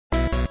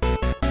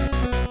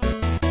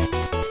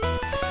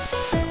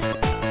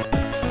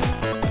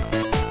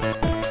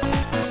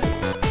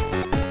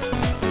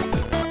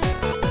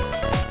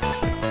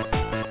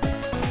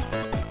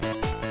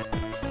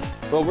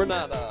Well, we're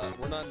not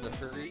in a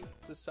hurry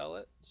to sell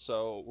it,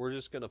 so we're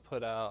just gonna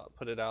put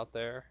it out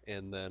there,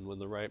 and then when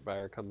the right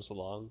buyer comes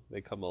along, they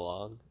come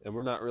along, and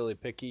we're not really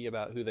picky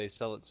about who they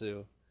sell it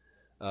to.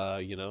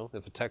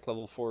 If a tech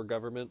level 4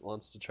 government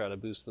wants to try to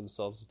boost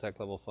themselves to tech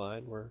level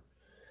 5,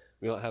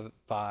 we don't have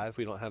 5.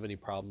 We don't have any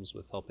problems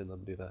with helping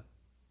them do that.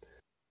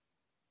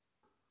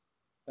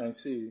 I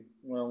see.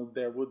 Well,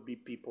 there would be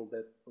people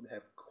that would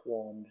have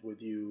qualms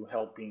with you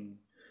helping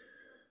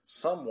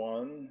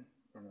someone,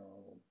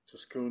 to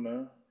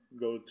Skuna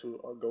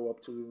go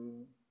up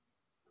to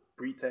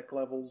pre-tech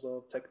levels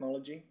of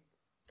technology.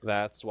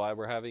 That's why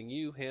we're having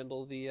you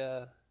handle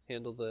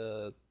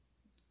the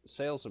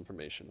sales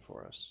information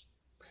for us.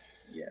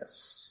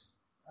 Yes,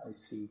 I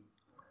see.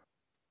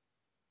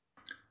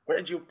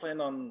 Where do you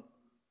plan on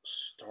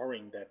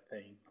storing that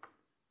thing?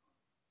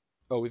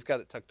 Oh, we've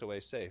got it tucked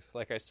away safe.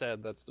 Like I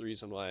said, that's the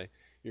reason why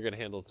you're going to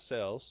handle the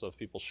sales. So if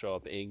people show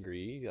up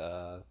angry,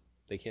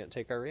 they can't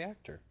take our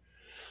reactor.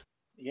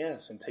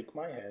 Yes, and take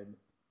my head.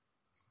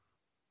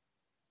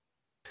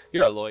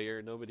 You're a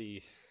lawyer.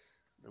 Nobody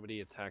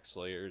attacks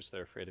lawyers.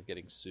 They're afraid of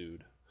getting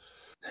sued.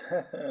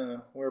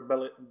 We're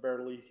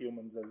barely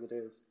humans as it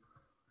is.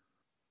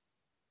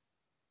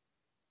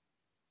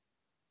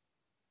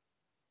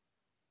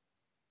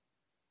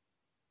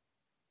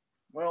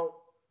 Well,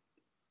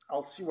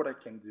 I'll see what I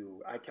can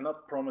do. I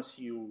cannot promise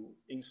you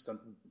instant,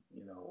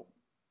 you know,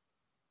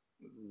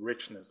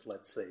 richness,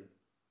 let's say.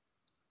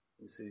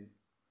 You see.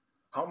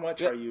 How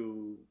much Yeah. are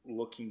you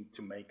looking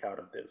to make out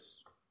of this?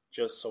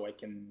 Just so I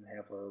can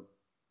have a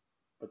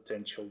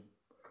potential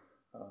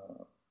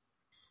uh,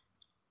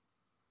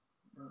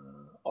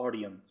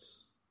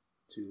 audience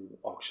to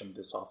auction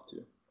this off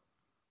to.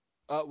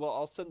 Well,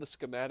 I'll send the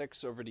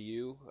schematics over to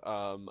you.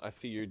 I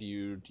figured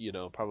you'd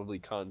probably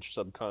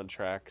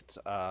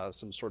subcontract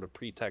some sort of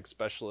pre-tech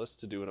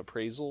specialist to do an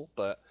appraisal,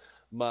 but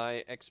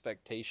my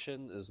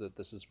expectation is that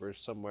this is worth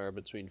somewhere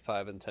between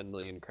 5 and 10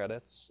 million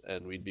credits,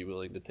 and we'd be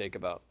willing to take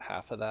about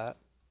half of that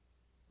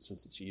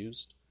since it's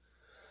used.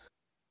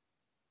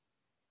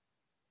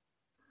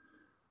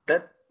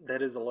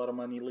 That is a lot of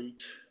money,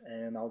 Leech,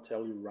 and I'll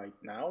tell you right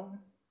now,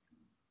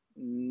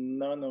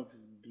 none of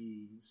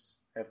these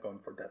have gone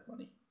for that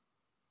money.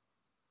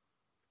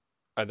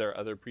 Are there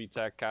other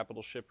pre-tech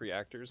capital ship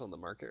reactors on the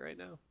market right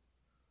now?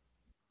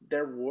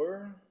 There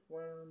were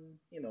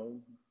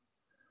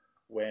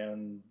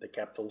when the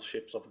capital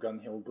ships of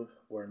Gunhild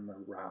weren't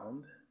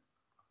around.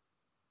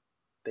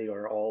 They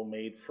are all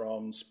made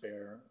from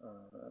spare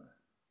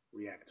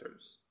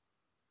reactors.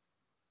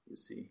 You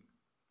see.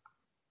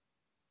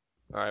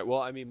 All right.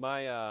 Well, I mean,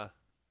 my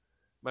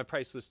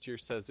price list here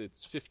says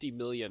it's 50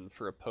 million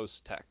for a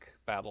post-tech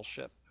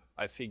battleship.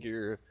 I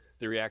figure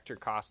the reactor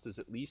cost is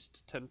at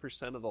least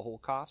 10% of the whole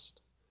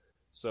cost.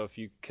 So if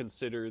you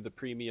consider the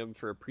premium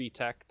for a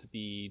pre-tech to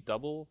be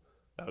double,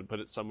 that would put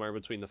it somewhere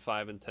between the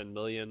 5 and 10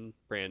 million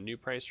brand new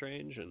price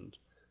range. And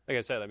like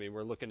I said, I mean,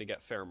 we're looking to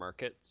get fair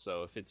market.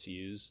 So if it's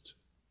used,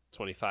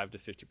 25 to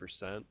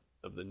 50%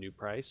 of the new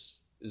price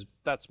is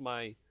that's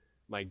my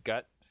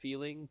gut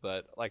feeling.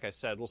 But like I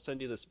said, we'll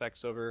send you the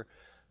specs over,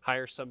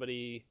 hire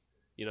somebody,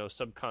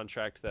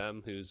 subcontract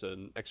them who's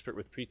an expert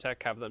with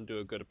pre-tech, have them do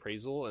a good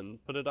appraisal,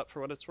 and put it up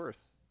for what it's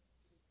worth.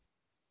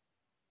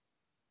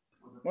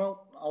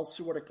 Well, I'll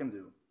see what I can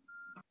do.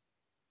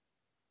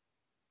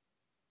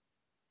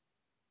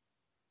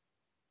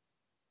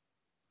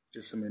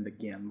 Just a minute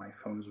again, my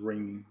phone's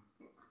ringing.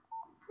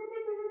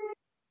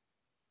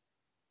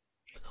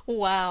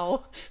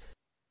 Wow.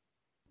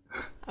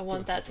 I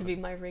want that to be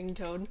my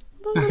ringtone.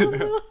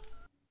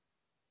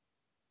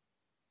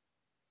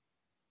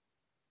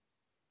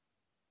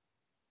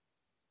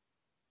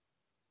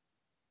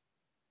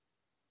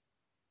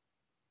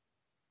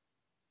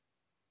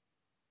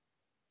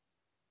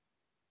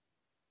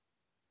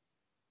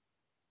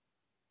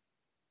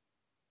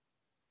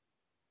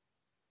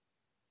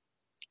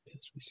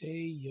 Because we say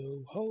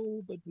yo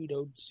ho, but we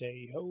don't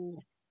say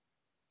ho.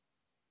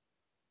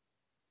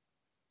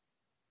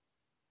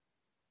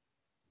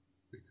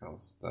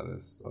 Because that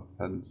is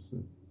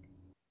offensive.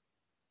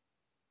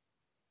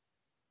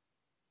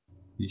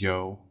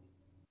 Yo.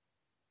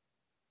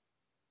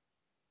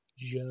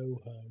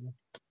 Yo ho.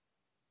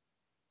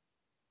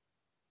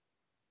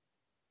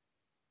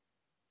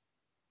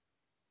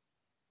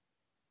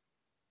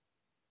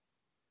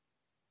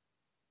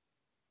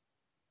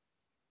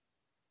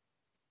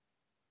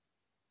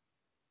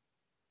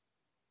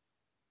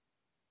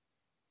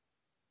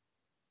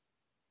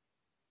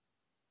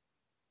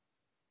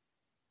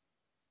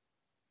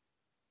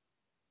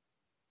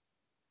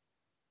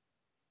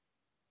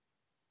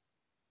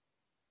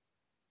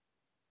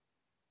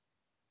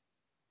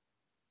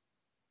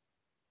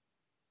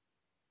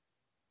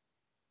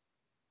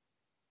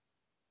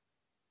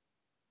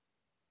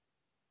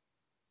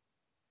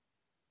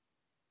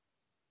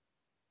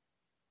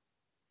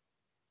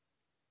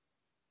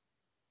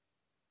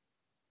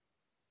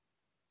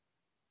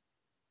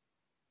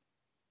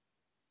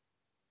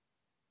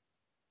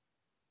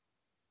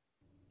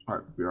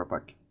 Alright, be right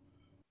back.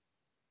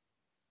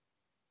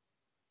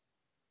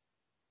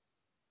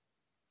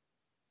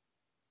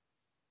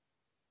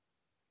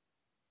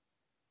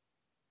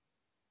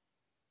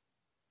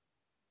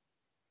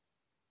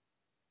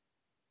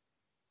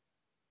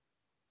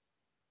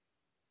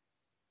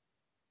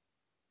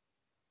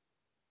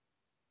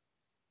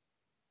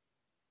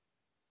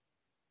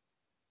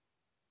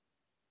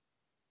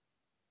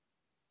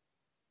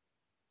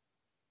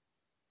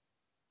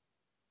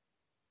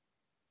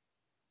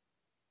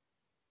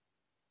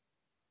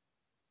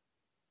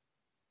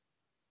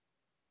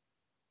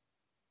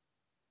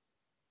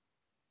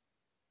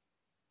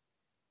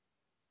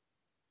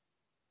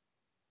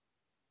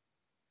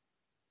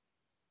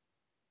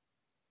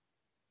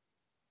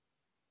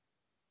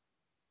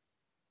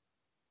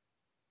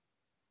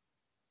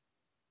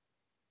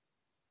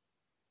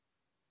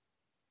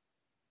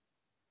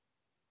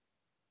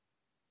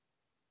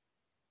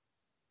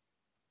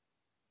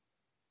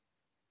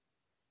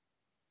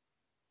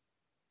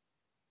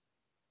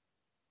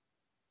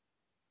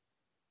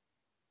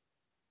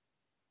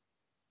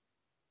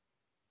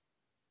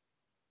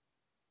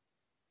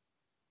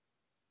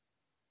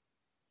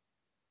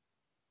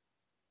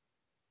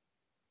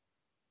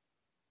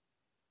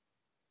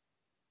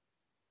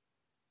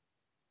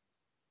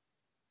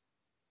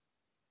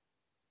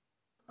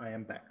 I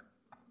am back.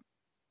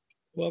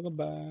 Welcome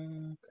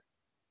back.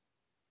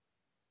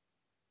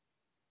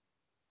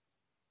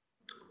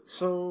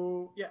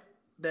 So yeah,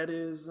 that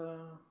is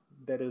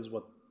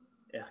what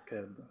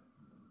Erked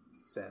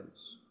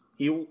says.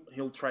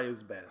 He'll try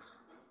his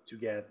best to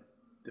get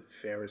the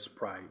fairest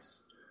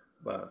price,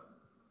 but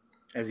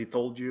as he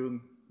told you,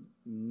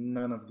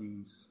 none of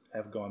these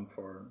have gone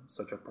for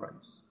such a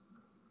price.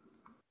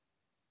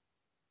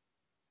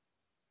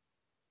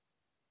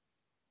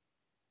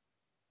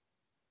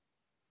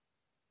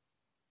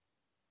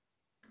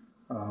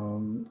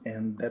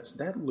 And that's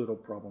that little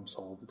problem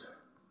solved.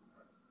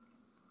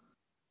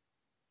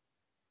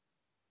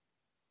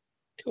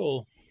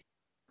 Cool.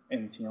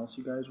 Anything else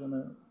you guys want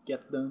to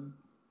get done?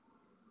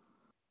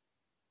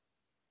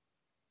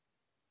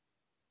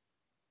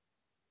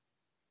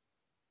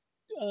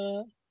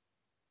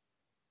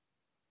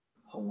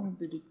 How long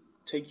did it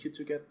take you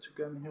to get to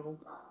Gunhill?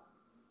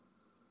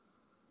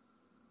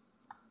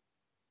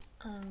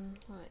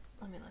 Wait,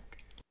 let me look.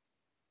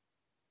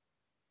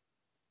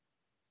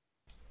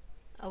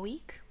 A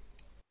week?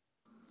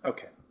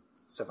 Okay,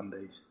 7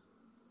 days.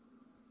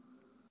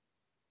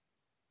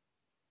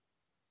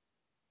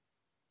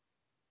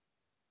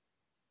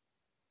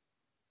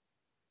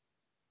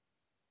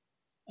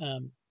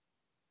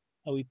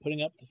 Are we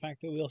putting up the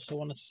fact that we also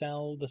want to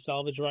sell the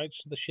salvage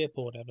rights to the ship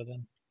or whatever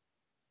then?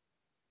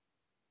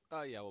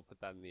 Yeah, we'll put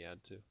that in the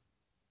ad too.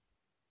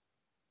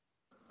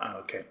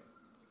 Okay.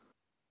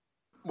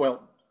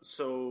 Well,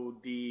 so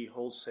the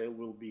wholesale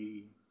will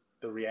be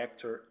the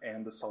reactor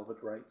and the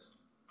salvage rights?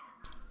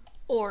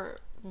 Or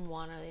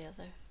one or the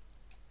other.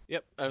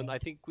 Yep, and I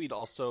think we'd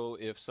also,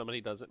 if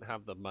somebody doesn't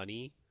have the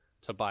money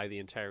to buy the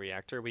entire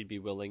reactor, we'd be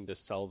willing to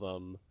sell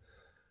them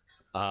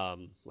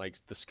like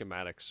the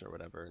schematics or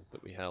whatever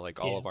that we have, like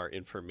all of our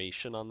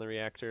information on the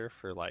reactor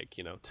for 10%.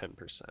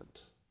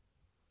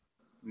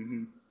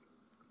 Mm-hmm.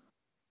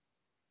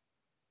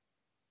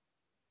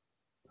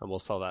 And we'll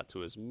sell that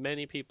to as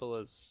many people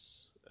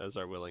as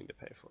are willing to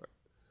pay for it.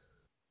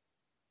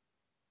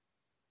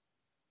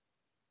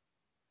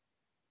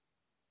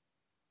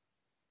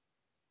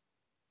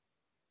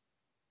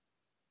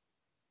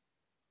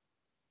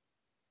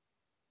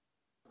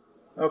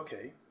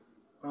 Okay.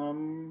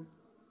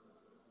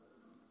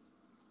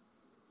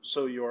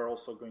 So you are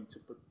also going to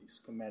put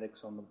these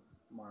schematics on the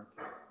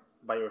market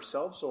by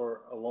yourselves,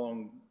 or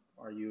along?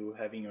 Are you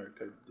having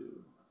Erka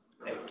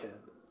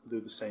do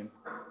the same?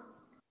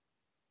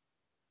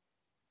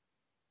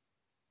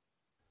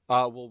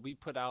 Well, we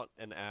put out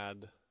an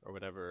ad or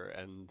whatever,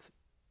 and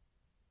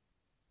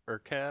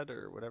Urkad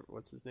or whatever,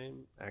 what's his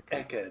name?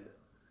 Eked.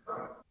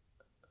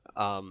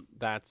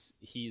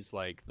 He's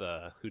like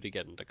the who to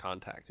get into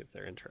contact if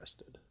they're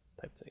interested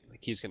type thing.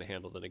 Like he's going to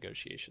handle the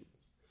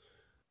negotiations.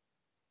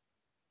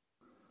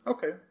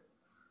 Okay.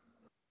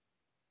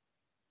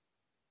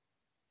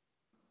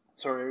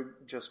 So are you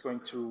just going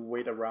to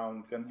wait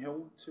around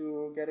Gunhill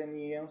to get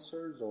any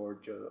answers, or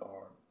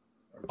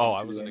Oh,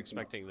 I wasn't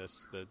expecting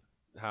this to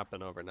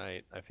happen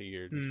overnight. I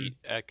figured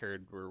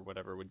Eckerd or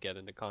whatever would get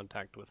into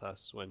contact with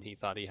us when he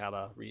thought he had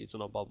a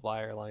reasonable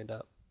buyer lined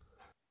up.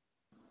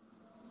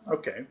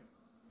 Okay.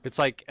 It's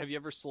like, have you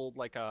ever sold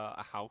like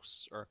a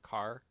house or a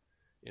car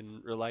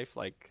in real life?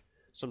 Like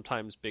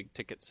sometimes big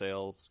ticket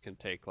sales can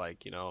take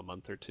a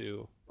month or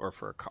two, or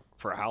for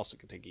a house it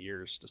can take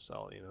years to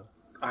sell.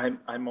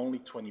 I'm only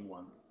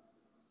 21.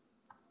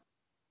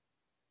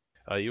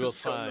 You will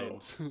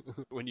find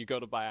when you go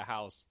to buy a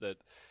house that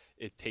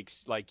it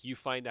takes, you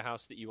find a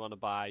house that you want to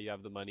buy, you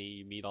have the money,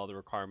 you meet all the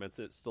requirements,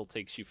 it still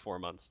takes you 4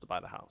 months to buy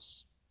the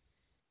house.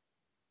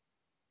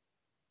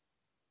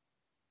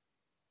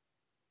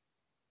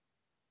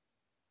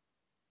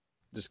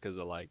 Just because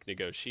of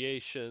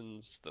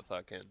negotiations, the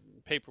fucking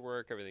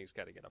paperwork, everything's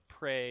got to get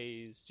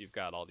appraised. You've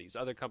got all these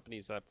other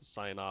companies that have to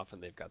sign off,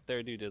 and they've got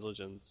their due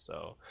diligence.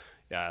 So,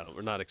 yeah,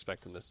 we're not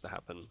expecting this to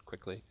happen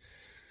quickly.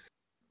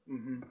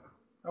 Mm-hmm.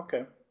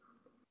 Okay.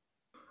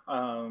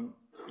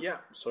 Yeah.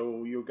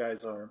 So you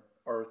guys are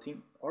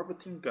orbiting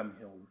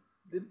Gunhill.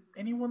 Did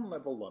anyone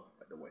level up,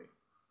 by the way?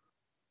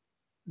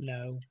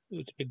 No, it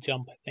was a big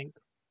jump, I think.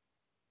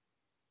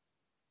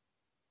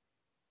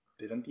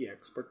 Didn't the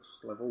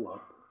experts level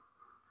up?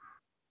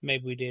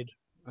 Maybe we did.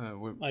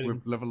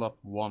 We've leveled up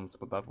once,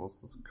 but that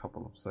was a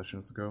couple of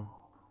sessions ago.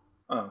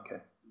 Oh,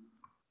 okay.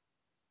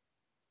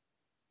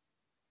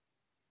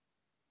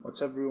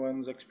 What's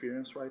everyone's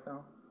experience right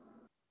now?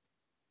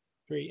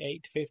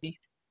 3,850.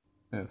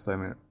 Yeah, same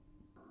here.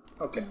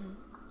 Okay.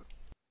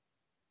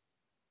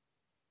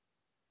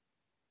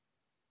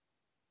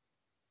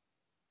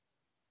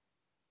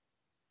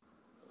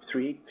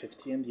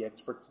 3,850 and the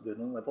experts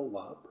didn't level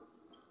up?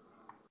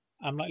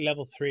 I'm like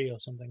level 3 or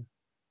something.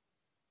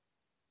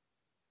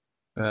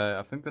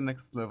 I think the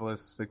next level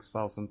is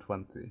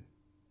 6,020.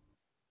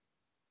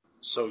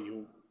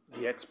 So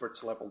the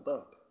experts leveled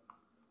up?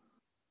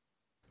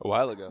 A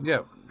while ago.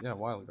 Yeah, a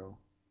while ago.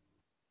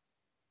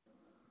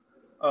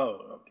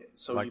 Oh, okay.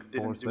 So Like you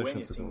didn't do 4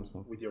 sessions ago anything or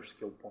something. with your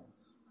skill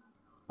points?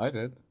 I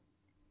did.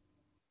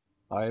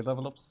 I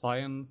leveled up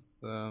science,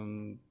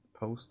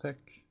 post-tech?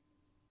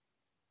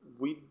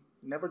 We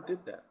never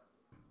did that.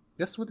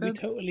 Yes, we We did.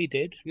 totally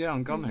did. Yeah,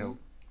 on Gunhill.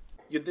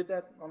 You did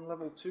that on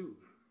level 2.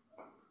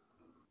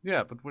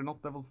 Yeah, but we're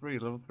not level 3.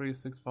 Level 3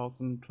 is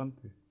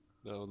 6020.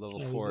 No,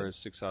 level Oh, is 4 it? is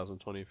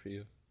 6020 for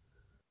you.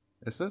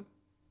 Is it?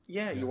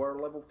 Yeah, you are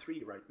level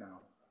 3 right now.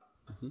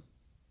 Mm-hmm.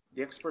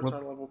 The experts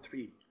are level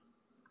 3.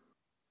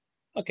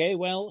 Okay,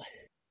 well,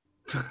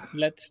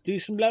 let's do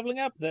some leveling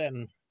up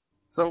then.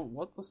 So,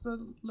 what was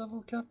the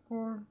level cap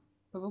for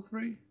level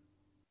 3?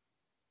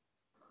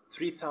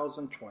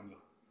 3020.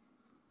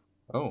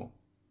 Oh.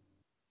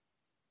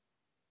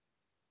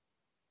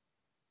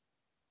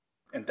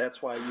 And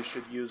that's why you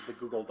should use the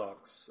Google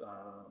Docs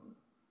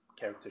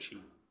character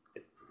sheet.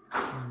 It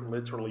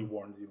literally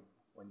warns you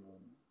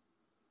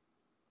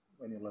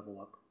when you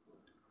level up.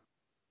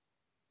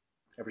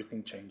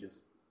 Everything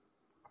changes.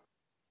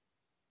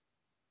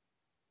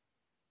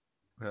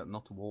 Yeah,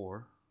 not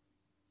war.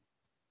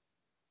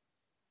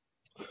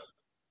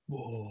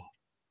 War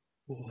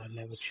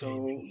never So,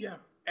 changes. yeah,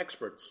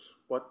 experts.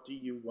 What do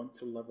you want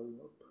to level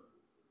up?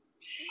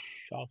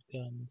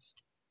 Shotguns.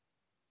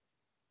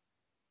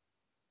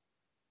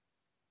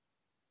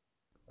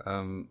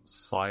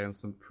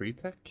 Science and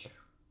pre-tech?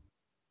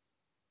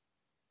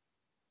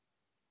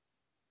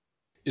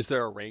 Is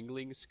there a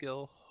wrangling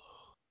skill?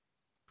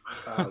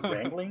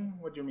 Wrangling?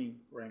 What do you mean,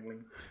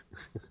 wrangling?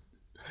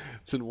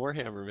 It's in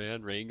Warhammer,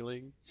 man.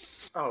 Wrangling.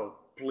 Oh,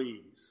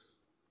 please.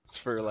 It's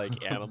for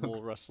like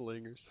animal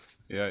rustling or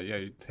something. Yeah,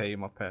 you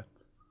tame a pet.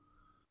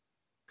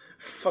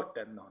 Fuck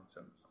that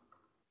nonsense.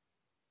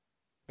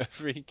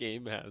 Every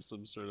game has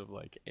some sort of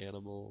like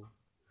animal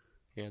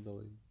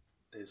handling.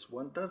 This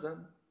one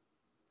doesn't.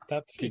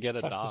 That's You get a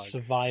classed dog. as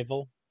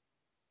survival.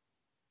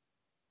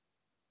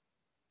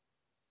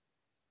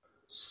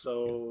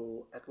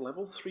 So at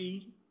level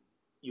 3,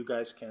 you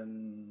guys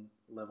can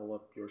level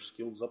up your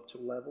skills up to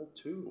level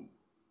 2.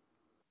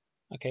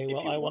 Okay, If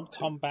well, you I want want to.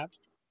 combat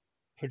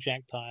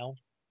projectile.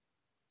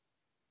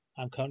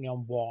 I'm currently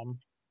on 1.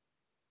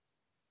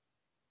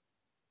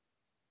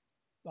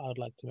 I'd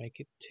like to make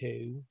it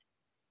 2.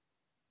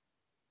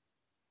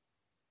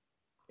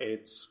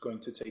 It's going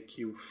to take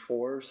you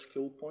 4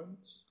 skill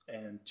points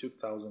and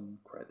 2,000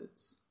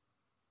 credits.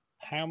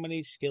 How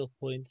many skill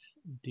points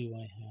do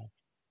I have?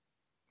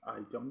 I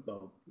don't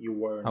know.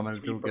 You earn How many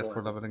 3 do we per get level.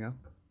 for leveling up?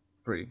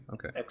 3,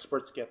 okay.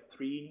 Experts get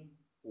 3,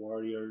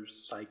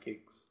 warriors,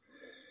 psychics,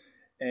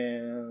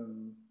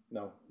 and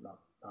no, not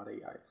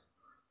AIs.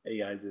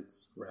 AIs,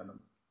 it's random.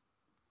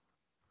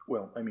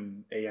 Well, I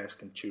mean, AIs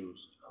can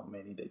choose how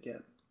many they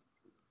get.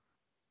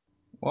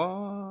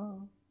 What?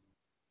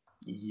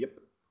 Yep.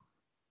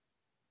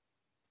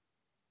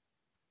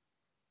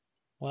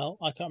 Well,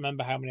 I can't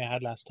remember how many I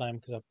had last time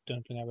because I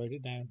don't think I wrote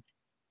it down.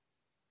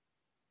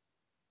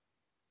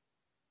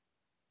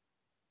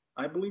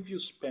 I believe you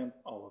spent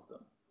all of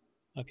them.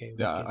 Okay,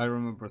 Yeah, wicked. I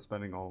remember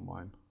spending all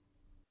mine.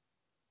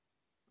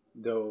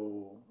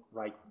 Though,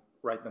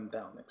 write them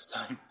down next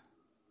time.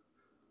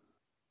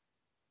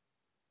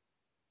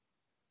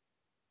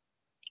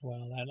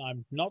 Well, then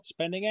I'm not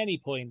spending any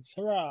points.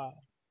 Hurrah!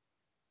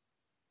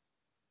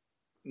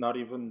 Not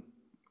even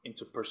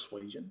into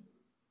persuasion.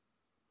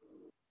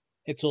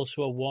 It's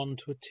also a 1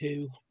 to a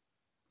 2.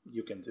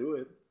 You can do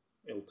it.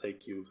 It'll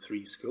take you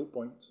 3 skill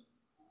points.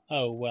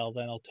 Oh, well,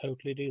 then I'll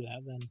totally do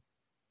that then.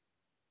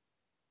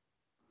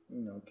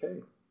 Okay.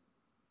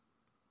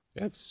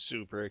 It's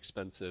super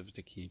expensive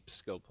to keep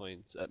skill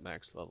points at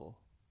max level.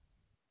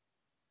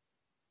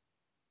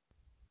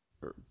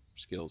 Or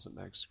skills at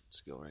max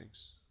skill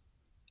ranks.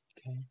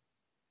 Okay.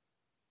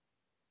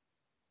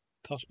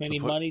 Cost me any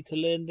money to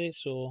learn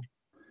this, or?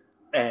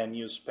 And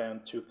you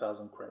spend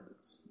 2,000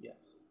 credits,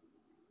 yes.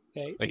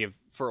 Okay. Like if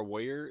for a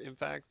warrior, in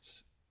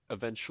fact,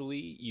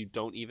 eventually you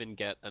don't even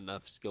get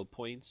enough skill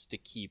points to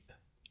keep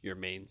your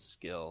main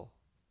skill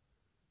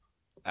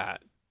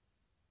at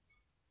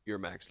your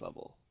max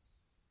level.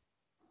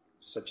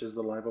 Such is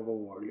the life of a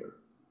warrior.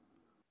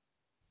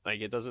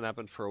 Like it doesn't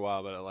happen for a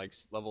while, but at like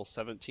level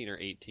 17 or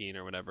 18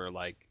 or whatever,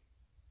 like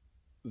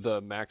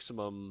the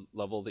maximum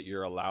level that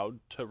you're allowed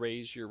to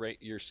raise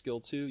your skill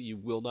to, you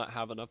will not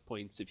have enough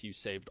points. If you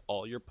saved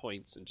all your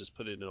points and just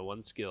put it into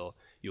one skill,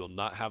 you will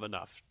not have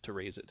enough to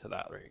raise it to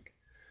that rank.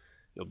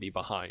 You'll be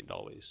behind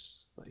always.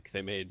 Like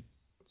they made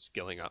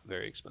skilling up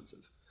very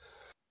expensive.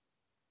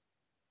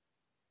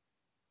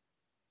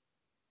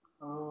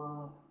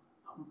 How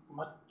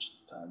much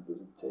time does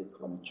it take?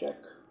 Let me check.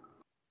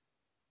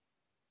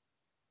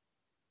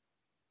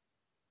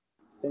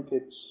 I think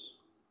it's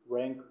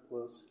rank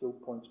plus skill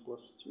points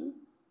plus 2.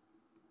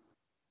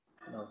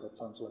 No, that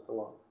sounds like a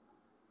lot.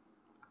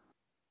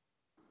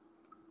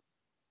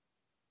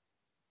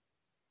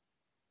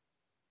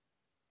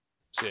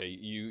 So yeah,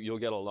 you'll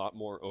get a lot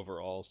more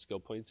overall skill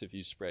points if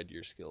you spread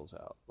your skills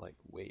out, like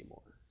way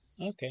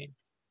more. Okay.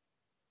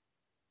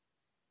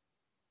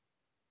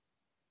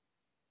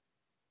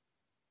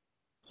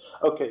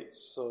 Okay,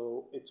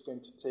 so it's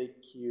going to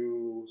take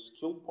you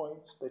skill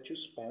points that you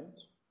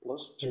spent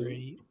plus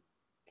 3,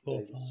 4,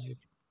 days. 5.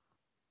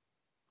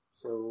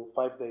 So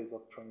 5 days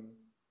of training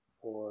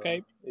for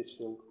Okay.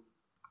 Isfield.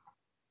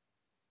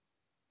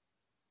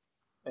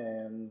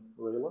 And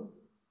Raylan?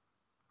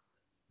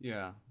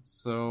 Yeah.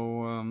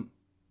 So,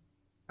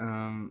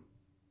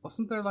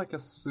 wasn't there like a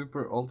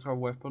super ultra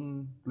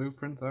weapon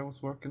blueprint I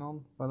was working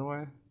on, by the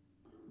way,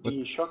 with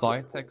The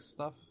sci-tech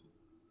stuff?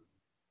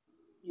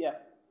 Yeah,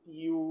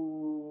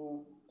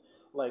 you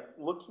like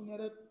looking at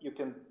it, you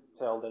can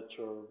tell that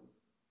you're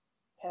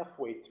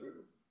halfway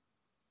through.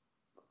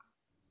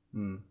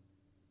 Hmm.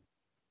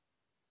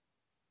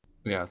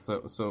 Yeah.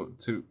 So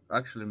to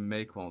actually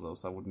make one of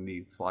those, I would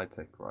need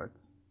sci-tech, right?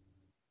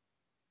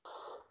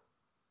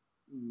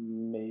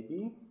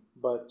 Maybe,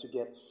 but to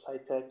get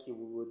Psytech, you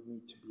would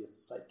need to be a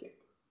psychic.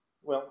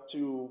 Well,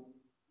 do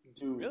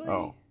Really?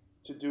 Oh.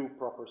 to do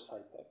proper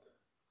Psytech,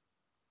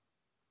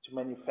 to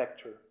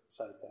manufacture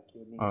Psytech,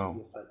 you need to be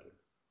Oh. a psychic.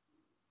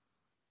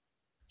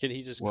 Can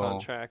he just Well.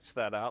 contract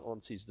that out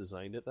once he's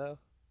designed it, though?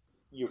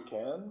 You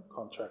can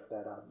contract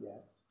that out, yeah,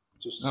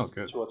 Oh,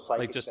 good. to a Like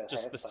psychic just that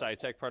just has the Psytech.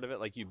 sci-tech part of it,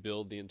 like you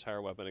build the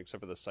entire weapon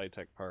except for the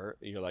sci-tech part.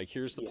 And you're like,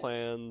 here's the Yes.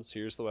 plans,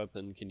 here's the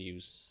weapon. Can you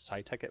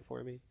sci-tech it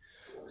for me?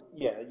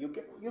 Yeah, you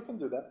can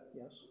do that.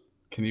 Yes.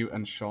 Can you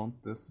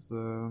enchant this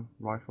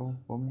rifle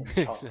for me?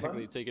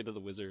 Exactly. Take it to the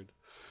wizard.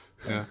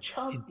 Yeah.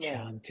 Enchantment.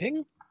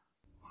 Enchanting?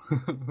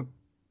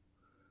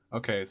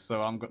 Okay,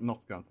 so I'm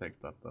not gonna take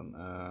that then.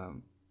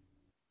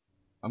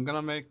 I'm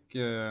gonna make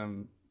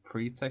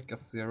pre-tech a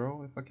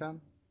 0 if I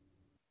can.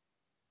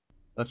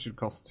 That should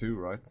cost 2,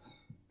 right?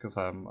 Because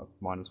I'm at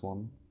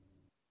 -1.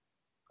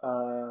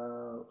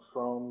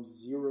 From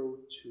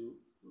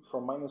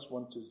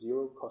 -1 to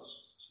 0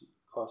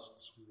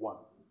 costs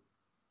 1,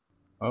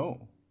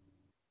 Oh.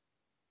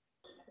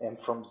 and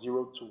from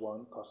 0 to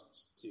 1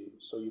 costs 2.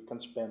 So you can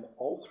spend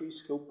all 3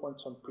 skill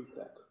points on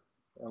pre-tech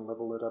and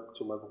level it up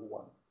to level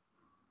 1.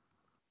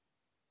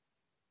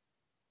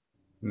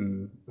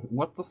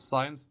 What does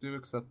science do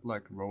except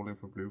like rolling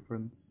for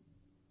blueprints?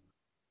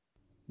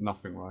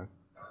 Nothing, right?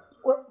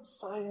 Well,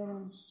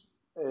 science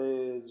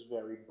is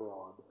very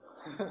broad.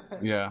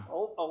 Yeah.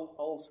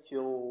 all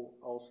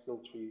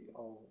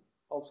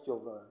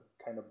skills are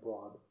kind of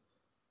broad.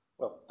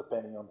 Well,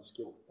 depending on the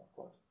skill, of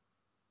course.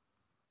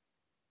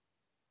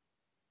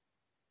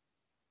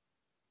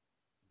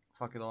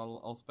 Fuck it,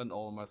 I'll spend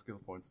all of my skill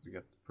points to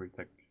get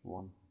pre-tech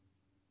 1.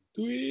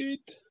 Do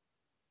it!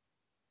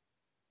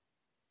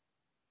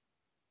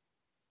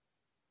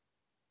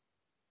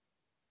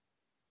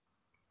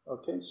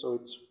 Okay, so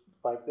it's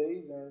 5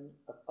 days and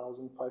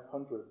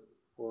 1,500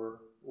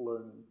 for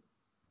learning.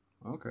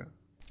 Okay.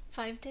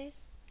 5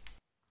 days?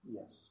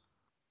 Yes.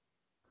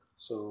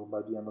 So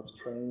by the end of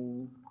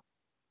training,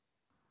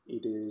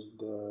 it is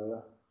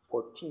the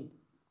 14th,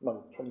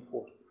 no,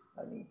 24th,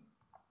 I mean,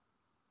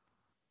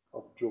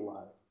 of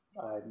July.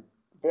 I'm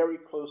very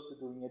close to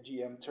doing a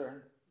GM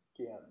turn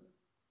again.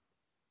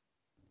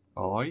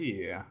 Oh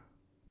yeah.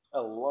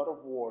 A lot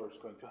of war is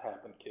going to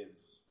happen,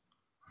 kids.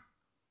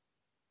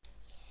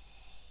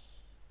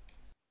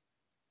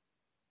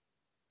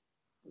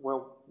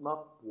 Well,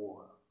 not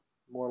war,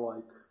 more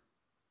like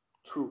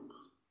troop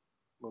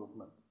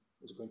movement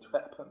is going to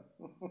happen.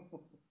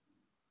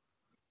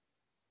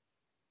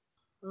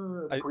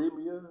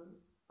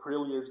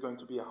 Prelia is going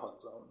to be a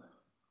hot zone.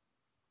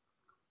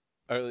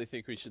 I really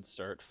think we should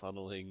start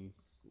funneling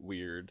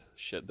weird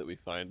shit that we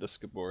find to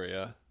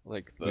Scaboria,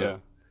 like the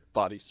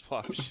body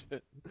swap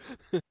shit.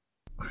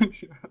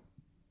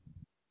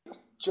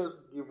 Just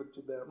give it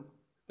to them.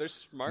 They're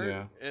smart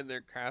Yeah. and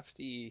they're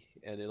crafty,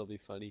 and it'll be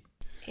funny.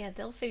 Yeah,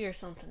 they'll figure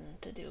something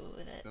to do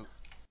with it.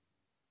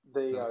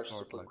 They They'll are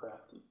start, super like,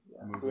 crafty.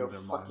 Yeah, moving they are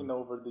their fucking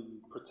minds. over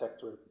the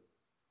protectorate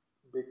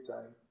big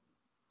time.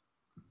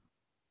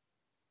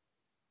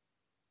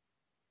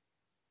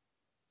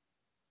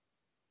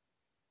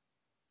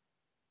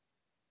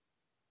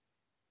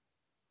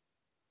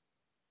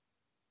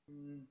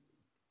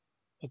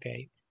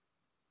 Okay.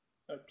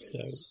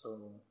 Okay,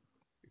 so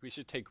We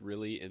should take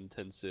really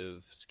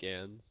intensive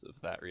scans of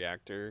that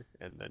reactor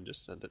and then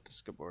just send it to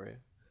Scaboria.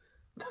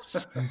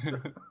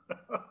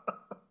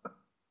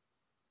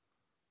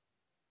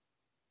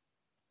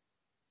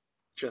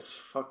 just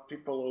fuck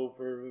people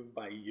over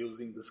by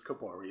using the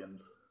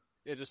Scaborians.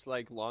 Yeah, just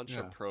like launch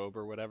a probe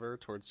or whatever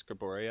towards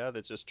Scaboria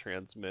that just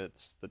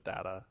transmits the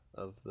data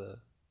of the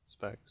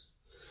specs.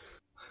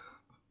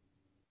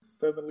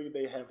 Suddenly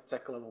they have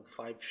tech level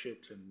 5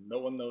 ships and no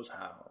one knows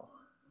how.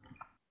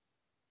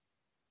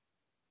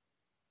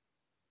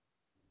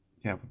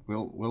 Yeah,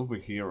 but we'll be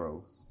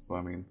heroes. So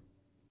I mean,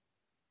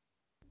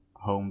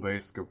 home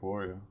base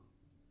Scaboria.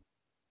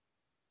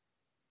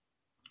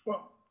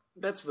 Well,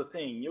 that's the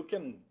thing. You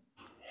can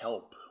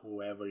help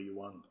whoever you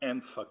want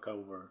and fuck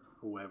over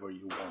whoever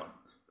you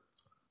want.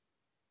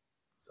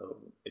 So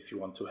if you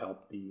want to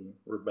help the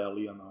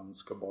rebellion on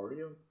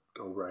Scaboria,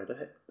 go right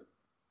ahead.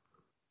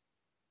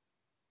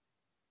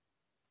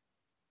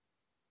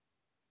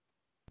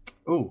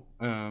 Oh,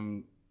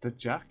 the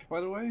Jack,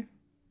 by the way.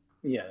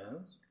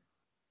 Yes.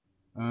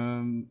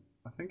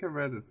 I think I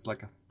read it's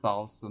like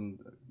 1,000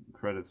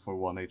 credits for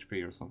 1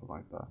 HP or something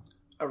like that.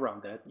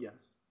 Around that,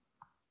 yes.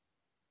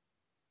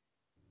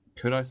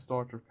 Could I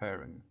start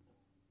repairing it?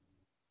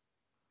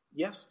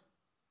 Yes.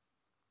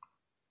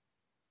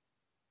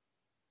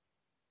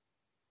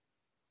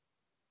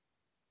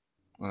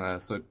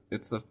 So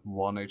it's at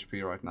 1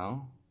 HP right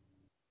now.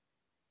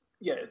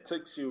 Yeah, it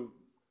takes you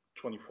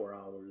 24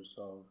 hours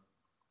of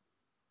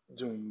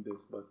doing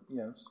this, but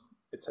yes,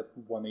 it's at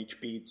 1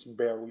 HP, it's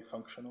barely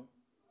functional.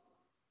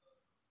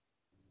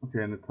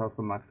 Okay, and it has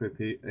a max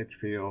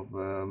HP of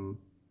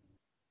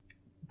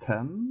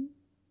 10?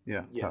 Yeah,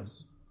 10.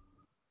 Yes.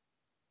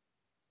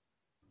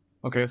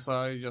 Okay, so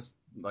I just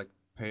like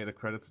pay the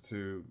credits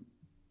to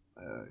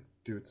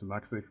do it to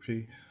max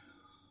HP.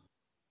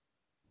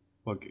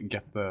 Well,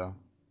 get the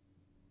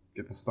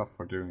stuff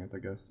for doing it, I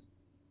guess.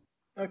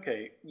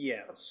 Okay,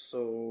 yeah,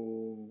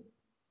 so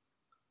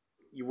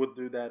you would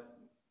do that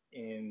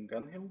in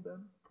Gunhill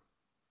then?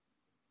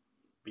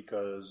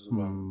 Because,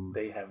 well,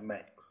 they have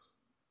mechs.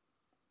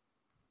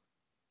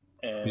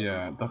 And,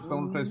 Yeah, that's the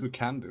only place we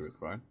can do it,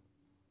 right?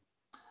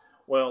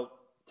 well,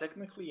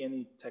 technically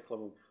any tech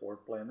level 4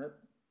 planet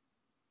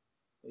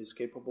is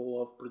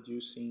capable of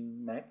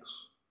producing mechs,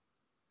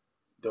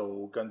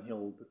 though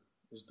Gunhild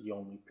is the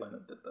only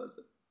planet that does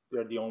it.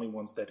 They're the only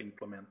ones that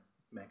implement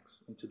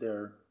mechs into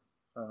their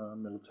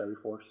military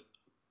force.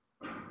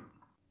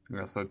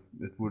 Yeah, so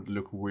it would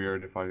look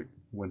weird if I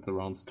went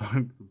around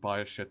starting to buy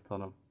a shit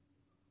ton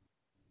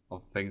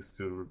of things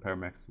to repair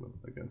mechs with,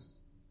 I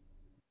guess.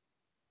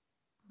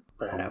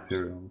 Or Perhaps.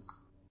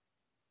 materials.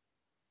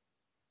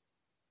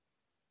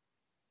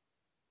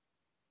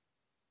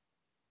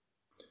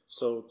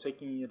 So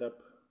taking it up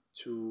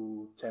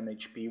to 10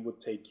 HP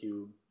would take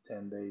you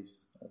 10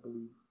 days, I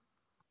believe.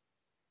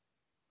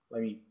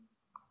 Let me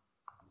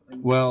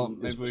Well, see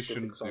the maybe we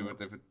shouldn't specifics on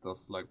do it if it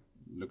does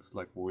looks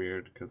like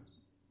weird,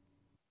 because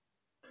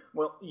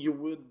Well, you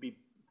would be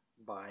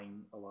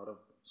buying a lot of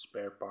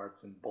spare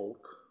parts in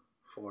bulk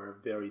for a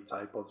very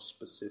type of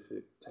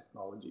specific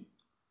technology.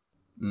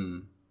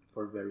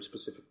 For a very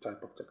specific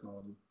type of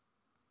technology.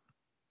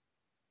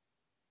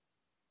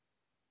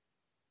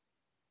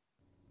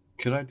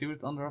 Could I do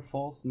it under a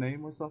false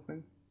name or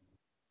something?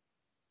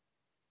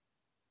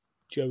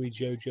 Joey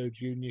Jojo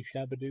Jr.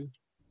 Shabadoo.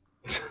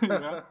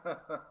 Yeah.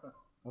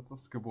 That's a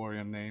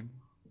Skaborian name,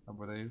 I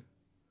believe.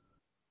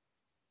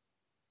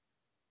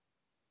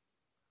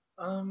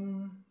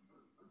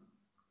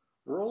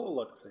 Roll a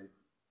luck save.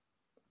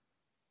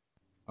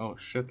 Oh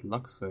shit,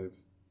 luck save.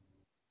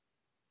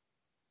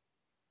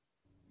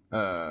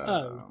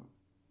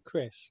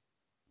 Chris,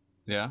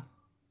 Yeah?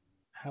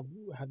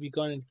 have you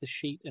gone into the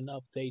sheet and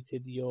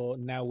updated your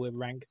now we're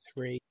rank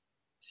 3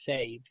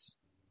 saves?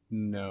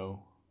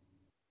 No.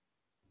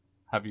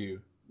 Have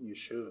you? You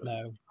should.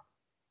 No.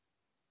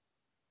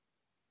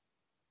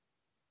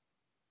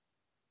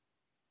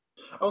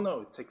 Oh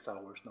no, it takes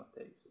hours, not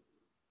days.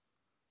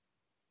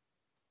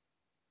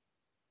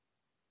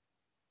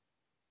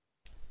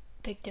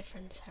 Big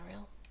difference,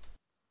 Ariel.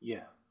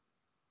 Yeah.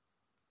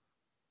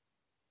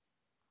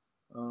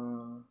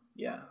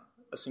 Yeah.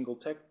 A single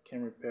tech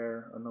can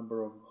repair a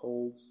number of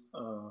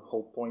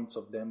hull points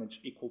of damage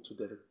equal to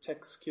their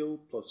tech skill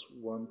plus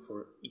 1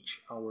 for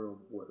each hour of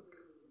work.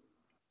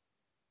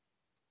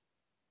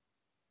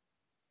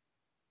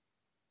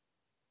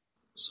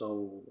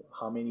 So,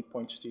 how many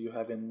points do you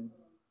have in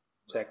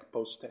tech,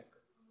 post tech?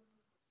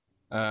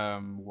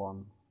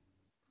 1.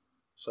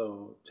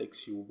 So, it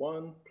takes you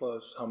 1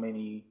 plus how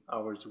many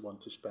hours you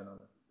want to spend on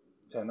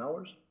it? 10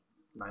 hours?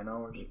 9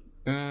 hours?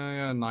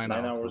 Yeah, 9 9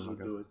 hours hours then, I would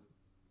do guess. it.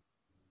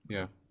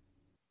 Yeah.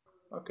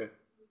 Okay.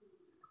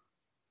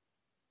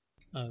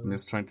 I'm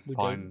just trying to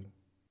find...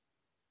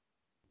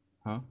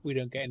 Huh? We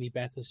don't get any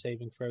better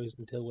saving throws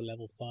until we're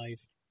level 5.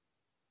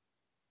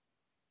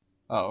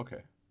 Oh,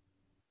 okay.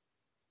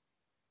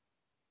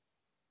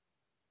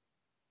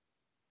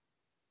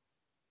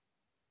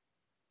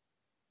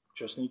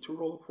 Just need to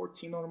roll a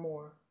 14 or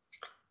more.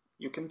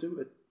 You can do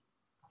it.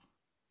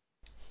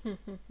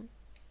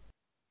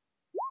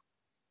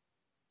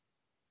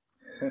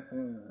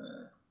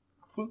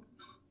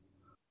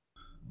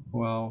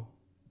 Well...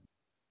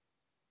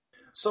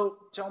 So,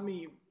 tell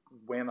me,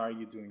 when are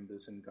you doing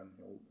this in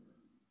Gunhill?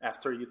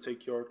 After you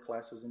take your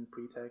classes in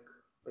pre-tech?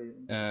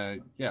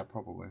 yeah,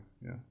 probably,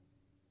 yeah.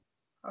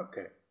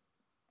 Okay.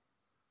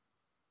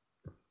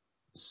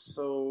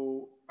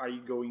 So, are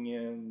you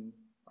going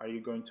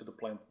to the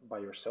plant by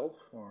yourself,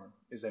 or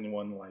is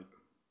anyone like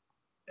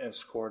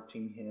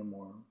escorting him,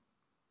 or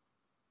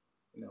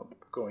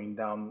going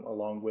down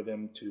along with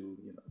him to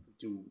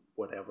do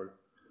whatever?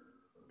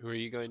 Who are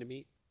you going to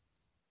meet?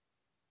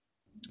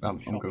 I'm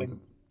going to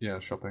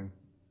shopping.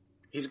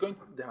 He's going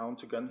down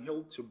to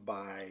Gunhill to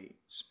buy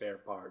spare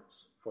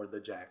parts for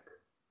the Jack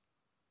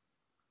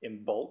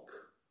in bulk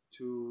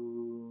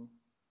to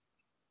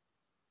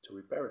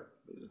repair it,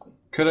 basically.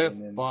 Could I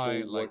in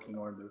buy full working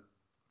order.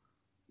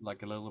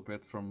 like a little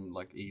bit from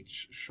like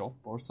each shop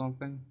or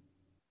something?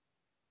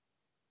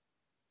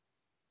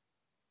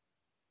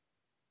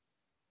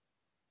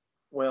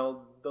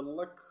 Well, the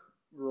luck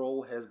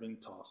roll has been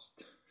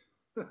tossed,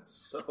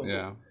 so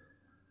Yeah.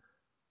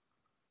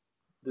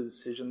 the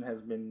decision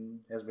has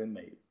been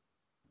made.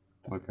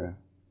 Okay.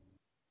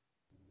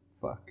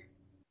 Fuck.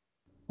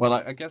 Well,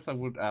 I guess I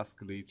would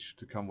ask Leech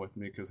to come with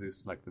me because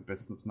he's like the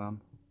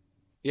businessman.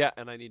 Yeah,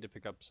 and I need to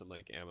pick up some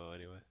like ammo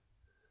anyway.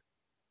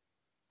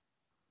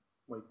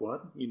 Wait,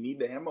 what? You need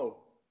the ammo.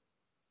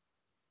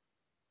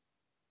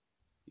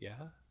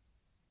 Yeah.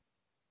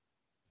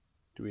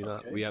 Do we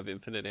not? Okay. We have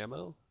infinite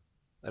ammo.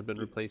 I've been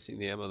replacing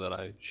the ammo that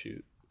I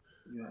shoot.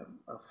 You have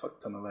a fuck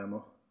ton of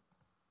ammo,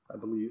 I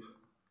believe.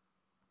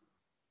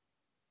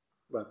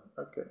 But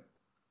okay.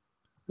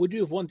 Would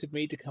you have wanted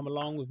me to come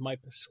along with my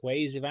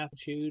persuasive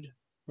attitude,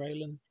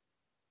 Raylan?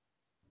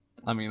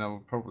 I mean, I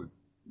would probably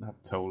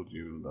have told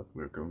you that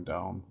we're going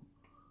down.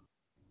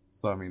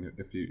 So I mean,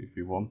 if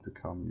you want to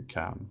come, you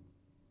can.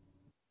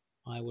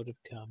 I would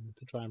have come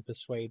to try and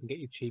persuade and get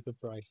you cheaper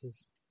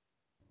prices.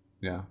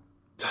 Yeah.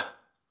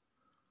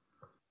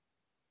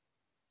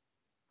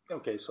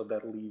 Okay, so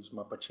that leaves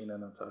Mapachina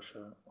and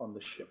Natasha on the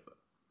ship.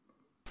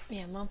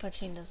 Yeah,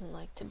 Mampachin doesn't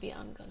like to be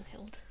on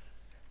Gunhild.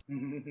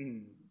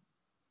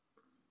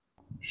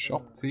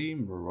 Shop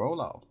team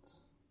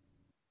rollout.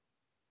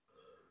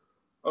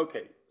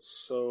 Okay,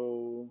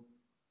 so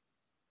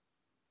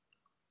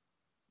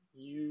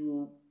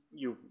you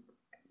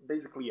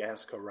basically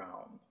ask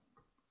around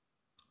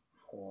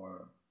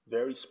for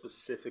very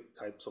specific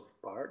types of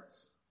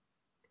parts.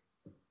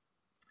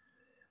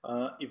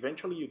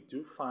 Eventually, you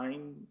do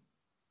find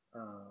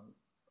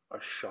a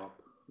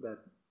shop that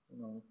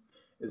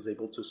is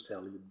able to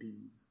sell you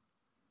these,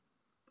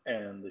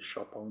 and the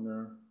shop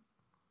owner,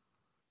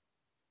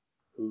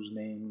 whose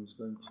name is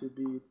going to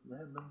be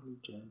randomly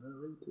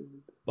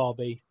generated.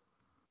 Bobby.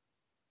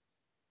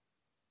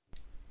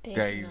 Big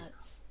Dave.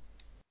 nuts.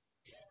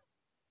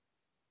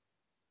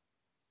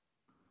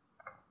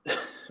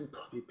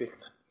 Bobby Big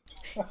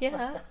Nuts.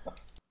 Yeah.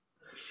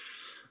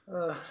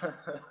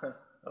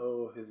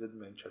 Oh, his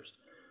adventures.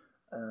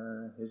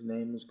 His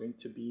name is going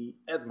to be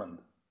Edmund.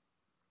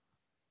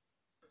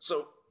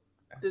 So,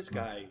 this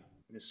guy,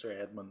 Mr.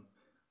 Edmund,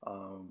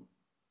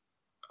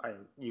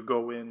 you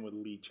go in with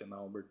Leech and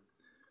Albert.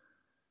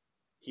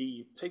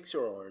 He takes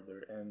your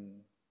order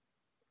and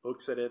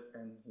looks at it,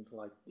 and he's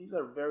like, "These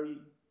are very,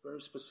 very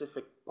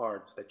specific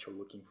parts that you're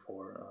looking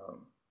for.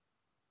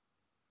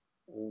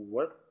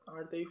 What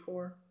are they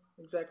for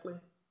exactly?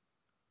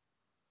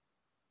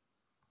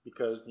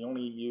 Because the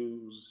only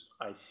use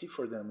I see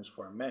for them is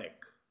for a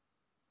mech."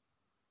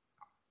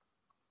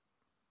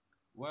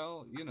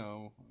 Well,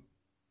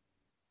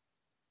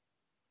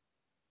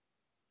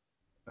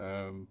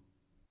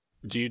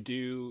 Do you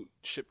do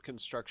ship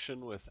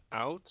construction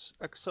without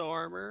exo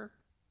armor?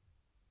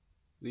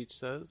 Leech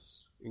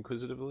says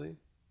inquisitively.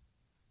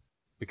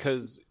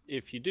 Because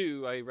if you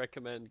do, I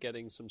recommend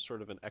getting some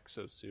sort of an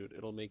exosuit.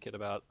 It'll make it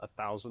about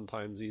 1,000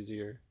 times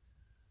easier.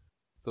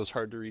 Those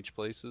hard to reach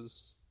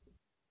places.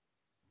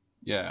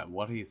 yeah,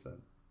 what he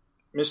said.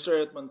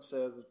 Mr. Edmund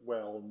says,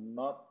 "Well,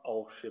 not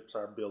all ships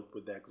are built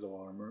with exo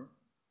armor,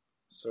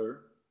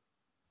 sir."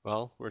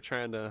 Well, we're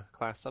trying to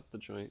class up the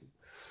joint.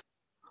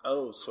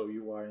 Oh, so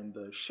you are in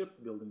the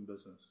shipbuilding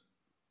business.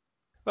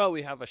 Well,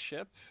 we have a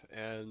ship,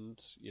 and,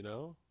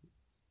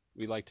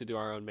 we like to do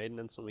our own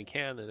maintenance when we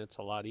can, and it's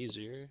a lot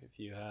easier if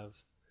you have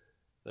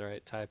the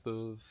right type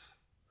of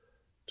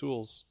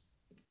tools.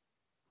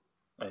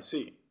 I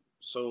see.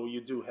 So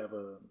you do have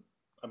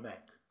a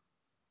mech.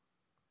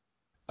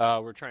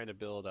 We're trying to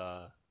build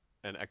an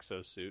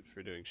exosuit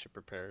for doing ship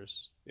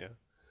repairs. Yeah.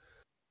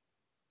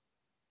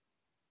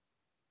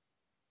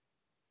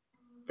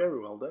 Very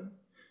well then.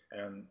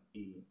 And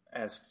he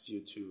asks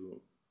you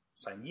to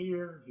sign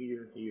here,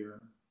 here,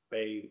 here,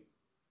 pay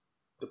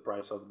the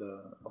price of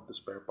the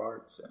spare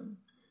parts, and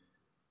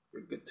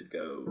you're good to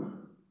go.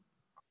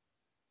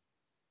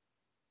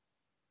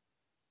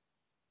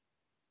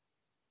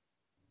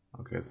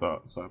 Okay,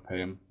 so I pay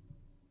him.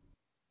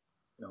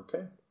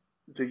 Okay.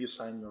 Do you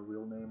sign your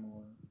real name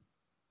or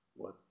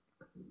what?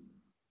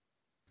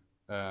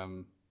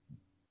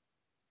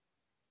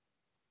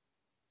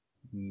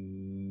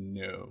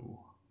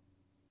 No.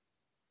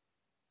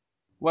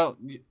 Well,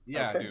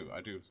 yeah, Okay.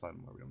 I do sign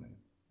my real name.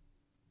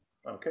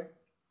 Okay.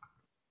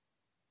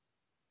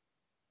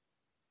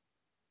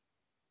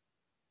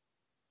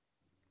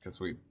 Because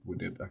we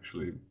did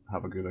actually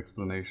have a good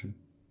explanation.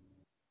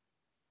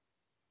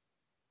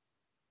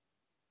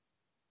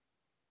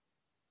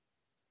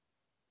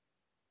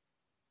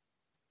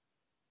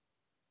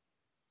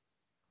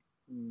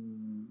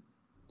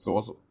 So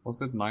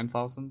was it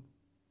 9,000?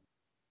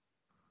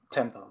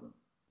 10,000.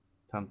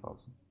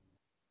 10,000.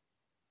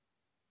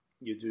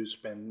 You do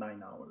spend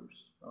 9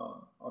 hours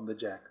on the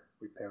jack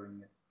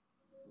repairing it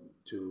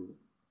to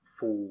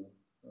to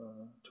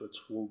its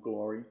full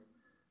glory.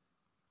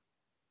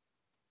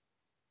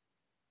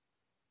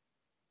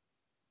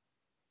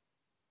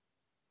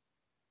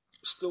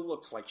 Still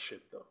looks like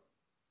shit though.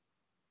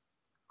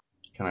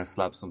 Can I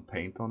slap some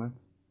paint on it?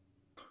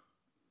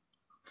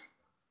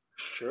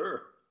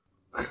 Sure.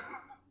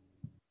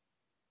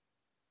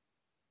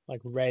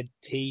 Like red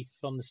teeth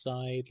on the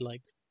side,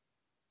 like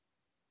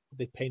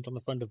they paint on the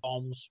front of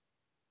bombs.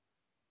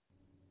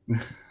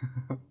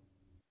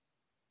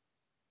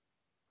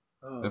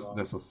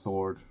 There's a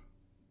sword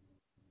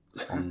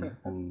on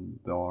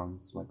the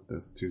arms, like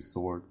there's two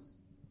swords.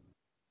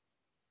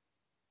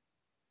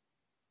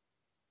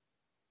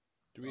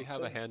 Do we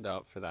have a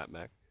handout for that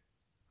mech?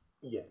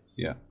 Yes.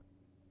 Yeah.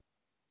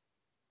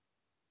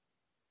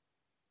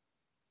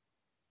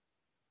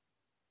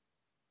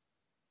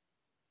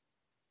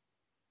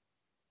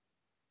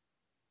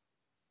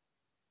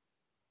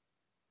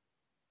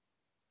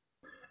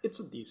 It's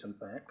a decent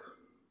mech,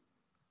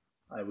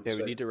 I would Yeah, say.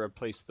 we need to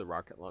replace the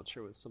rocket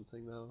launcher with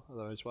something though.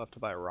 Otherwise, we'll have to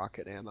buy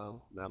rocket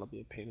ammo. That'll be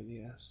a pain in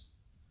the ass.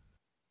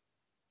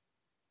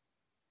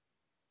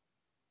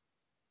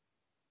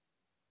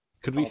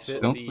 Could we Also-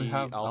 fit Don't the we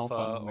have Alpha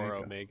Alpha and or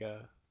Omega?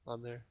 Omega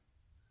on there?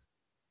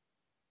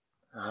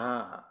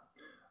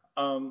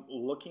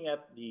 Looking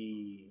at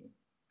the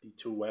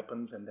two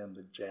weapons and then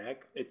the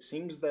jack, it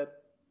seems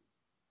that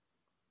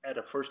at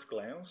a first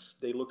glance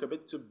they look a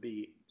bit too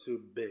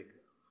big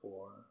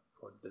for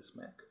this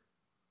mech.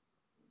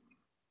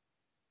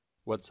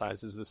 What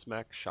size is this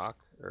mech? Shock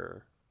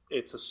or?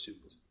 It's a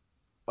suit.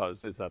 Oh,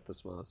 is that the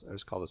smallest? I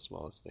just call the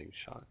smallest thing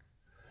shock.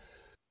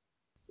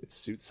 It's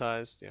suit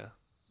sized, yeah.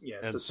 Yeah,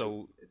 And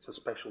so it's a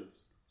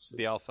specialist suit.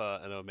 the Alpha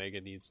and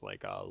Omega needs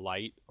like a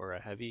light or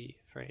a heavy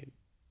frame.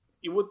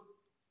 It would,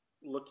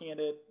 looking at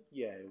it,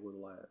 yeah, it would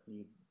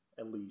need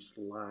at least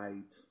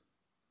light,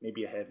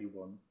 maybe a heavy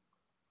one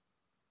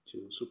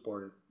to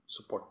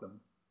support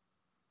them.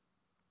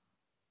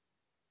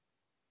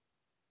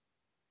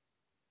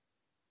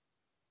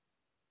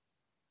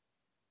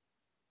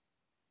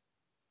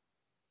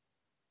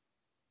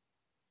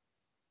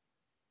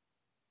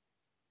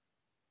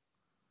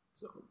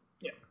 So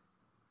yeah,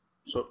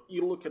 so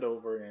you look it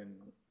over and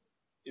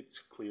it's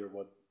clear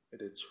what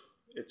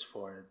it's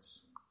for.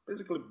 It's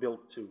basically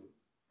built to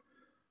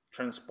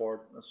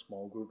transport a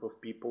small group of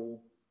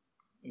people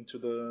into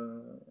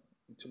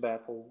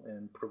battle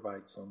and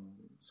provide some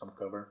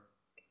cover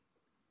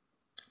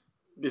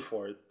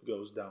before it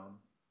goes down.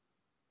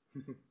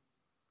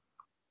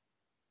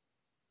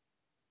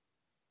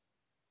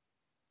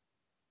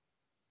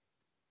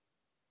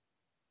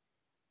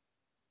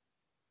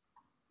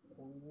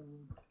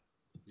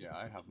 Yeah,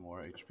 I have more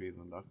HP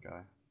than that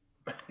guy.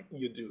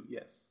 You do,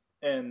 yes,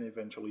 and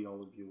eventually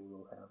all of you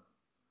will have.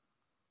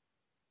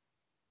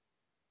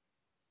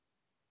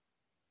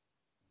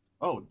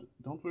 Oh,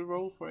 don't we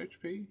roll for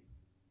HP?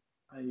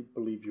 I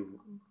believe you.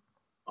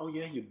 Oh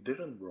yeah, you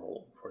didn't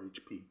roll for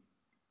HP.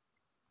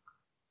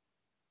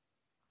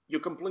 You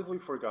completely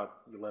forgot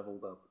you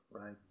leveled up,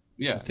 right?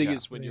 Yeah. The thing yeah.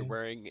 is, when you're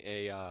wearing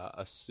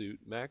a suit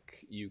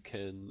mech, you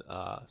can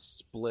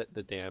split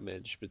the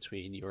damage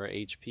between your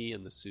HP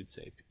and the suit's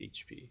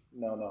HP.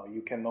 No,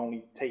 you can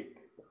only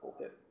take the full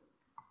hit.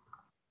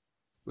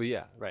 Well,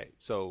 yeah, right.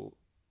 So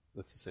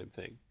that's the same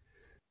thing.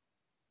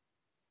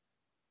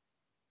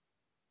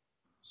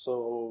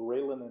 So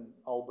Raylan and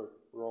Albert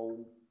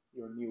roll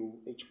your new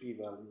HP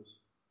values.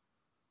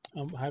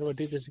 How do I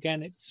do this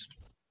again? It's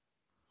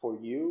For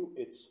you,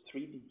 it's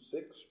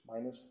 3d6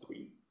 minus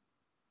 3.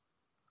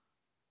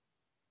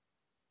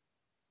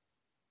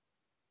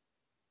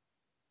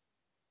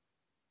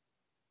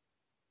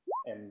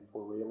 And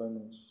for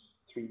Raylan, it's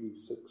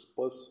 3d6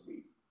 plus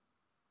 3.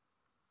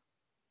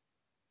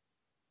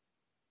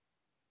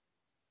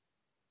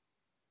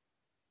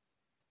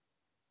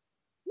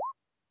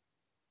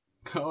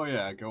 Oh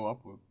yeah, go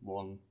up with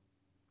one.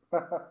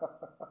 I've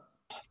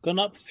gone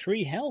up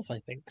 3 health, I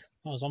think.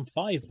 I was on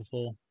 5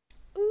 before.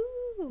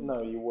 Ooh.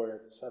 No, you were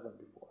at 7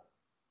 before.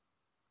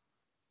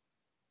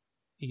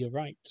 You're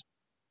right.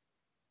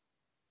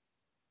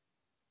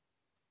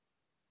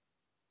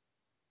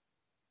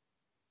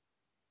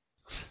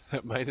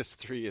 That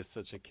 -3 is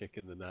such a kick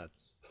in the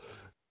nuts.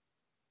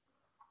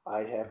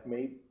 I have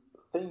made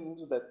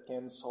things that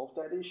can solve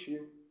that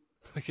issue.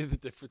 Look at the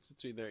difference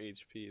between their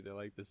HP. They're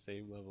like the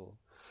same level.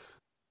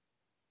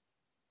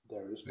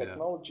 There is Yeah.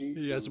 technology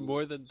He to has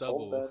more than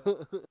solve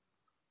double. that.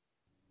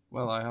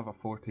 Well, I have a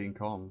 14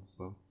 con,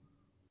 so.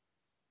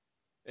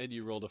 And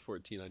you rolled a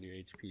 14 on your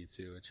HP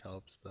too, which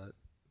helps, but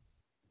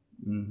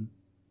Mm-hmm.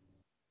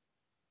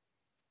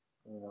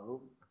 You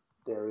know,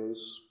 there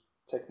is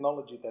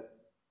technology that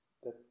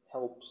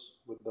helps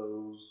with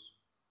those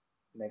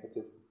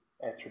negative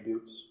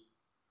attributes.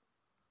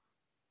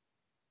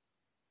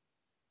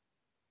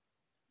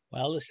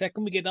 Well, the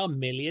second we get our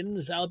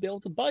millions, I'll be able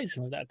to buy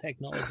some of that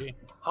technology.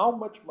 How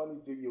much money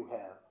do you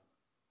have?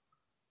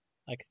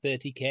 Like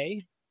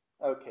 30k.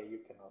 Okay, you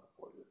cannot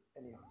afford it.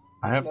 Anyway,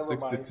 I have never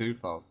mind.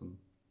 62,000.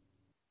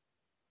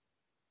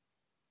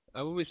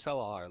 when we sell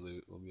all our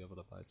loot, we'll be able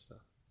to buy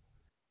stuff.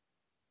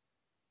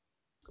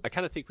 I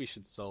kind of think we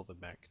should sell the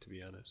mech, to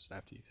be honest,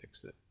 after you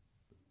fix it.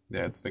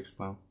 Yeah, it's fixed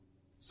now.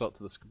 Sell it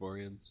to the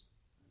Skaborians.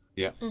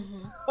 Yeah.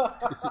 Mm-hmm.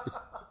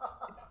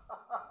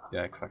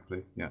 Yeah,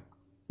 exactly. Yeah.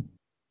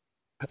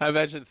 I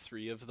imagine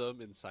 3 of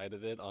them inside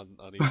of it on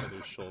each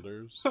other's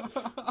shoulders.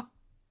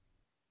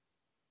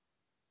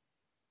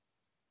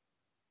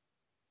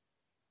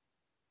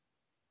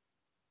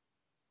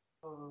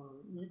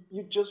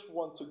 You just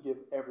want to give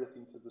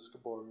everything to the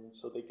Skaborians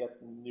so they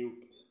get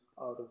nuked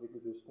out of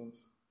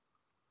existence.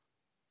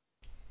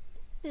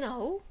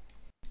 No,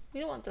 we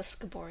don't want the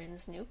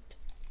Skaborians nuked.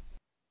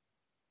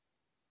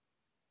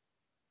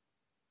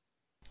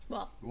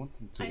 Well, We want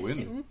them to I win.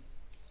 assume.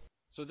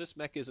 So this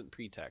mech isn't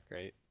pre-tech,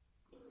 right?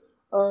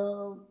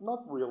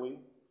 Not really.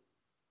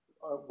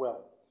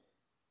 Well,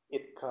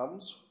 it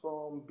comes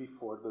from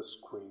before the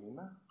Scream,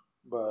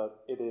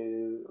 but it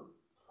is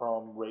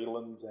from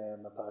Raylan's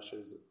and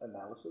Natasha's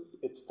analysis.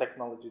 It's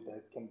technology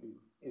that can be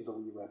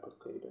easily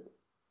replicated.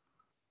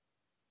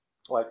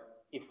 Like,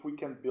 if we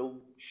can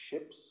build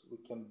ships, we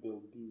can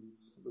build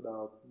these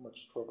without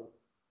much trouble.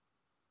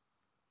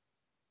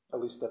 At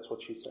least that's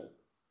what she said.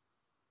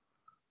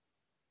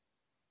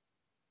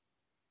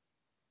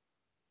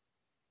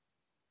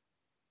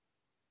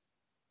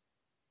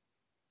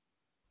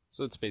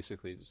 So it's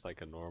basically just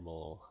like a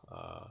normal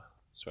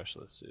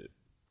specialist suit.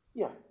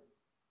 Yeah,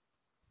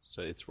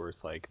 So it's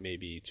worth like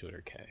maybe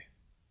 200k.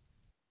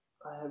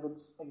 I have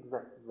its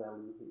exact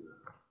value here.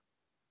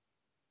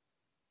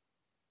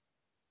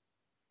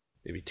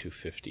 Maybe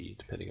 250,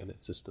 depending on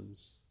its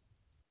systems.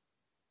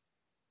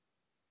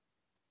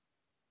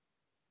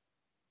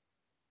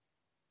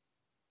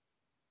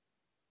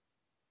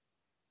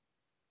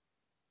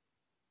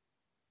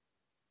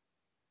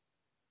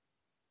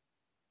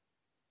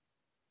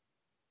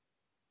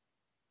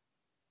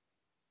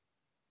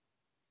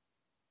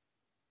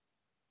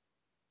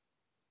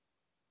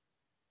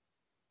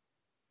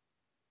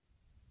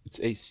 Its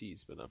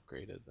AC's been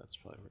upgraded. That's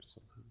probably worth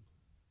something.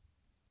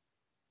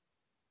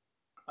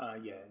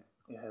 Yeah,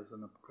 it has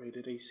an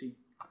upgraded AC.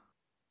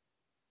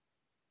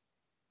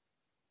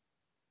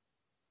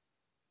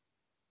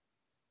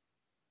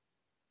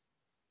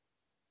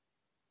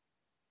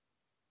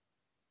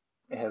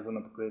 It has an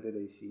upgraded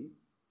AC.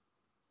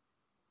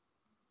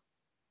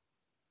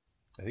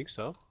 I think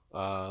so.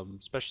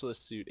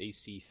 Specialist suit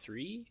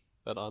AC3,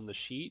 but on the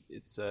sheet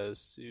it says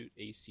suit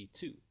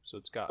AC2. So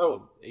it's got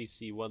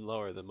AC1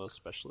 lower than most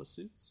specialist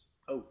suits.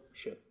 Oh,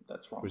 shit,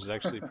 that's wrong. Which is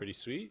actually pretty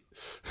sweet.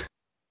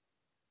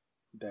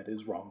 That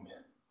is wrong.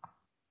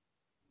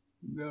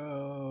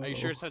 No. Are you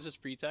sure it's not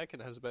just pre-tech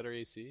and has a better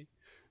AC?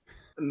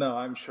 No,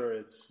 I'm sure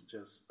it's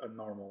just a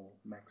normal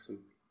mech suit.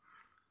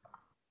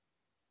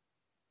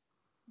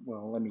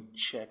 Well, let me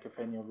check if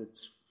any of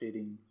its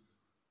fittings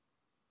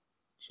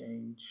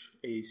change.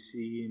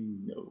 AC,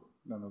 no,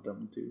 none of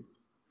them do.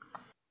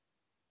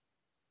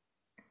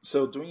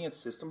 So doing a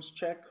systems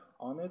check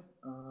on it,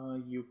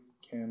 you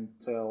can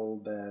tell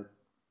that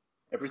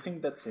everything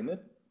that's in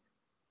it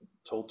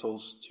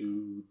totals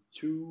to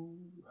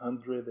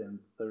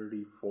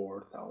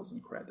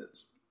 234,000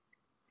 credits.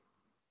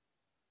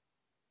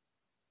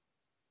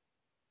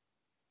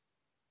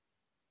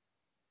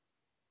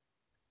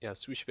 Yeah,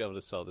 so we should be able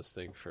to sell this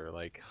thing for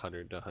like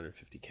 100 to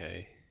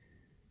 150k.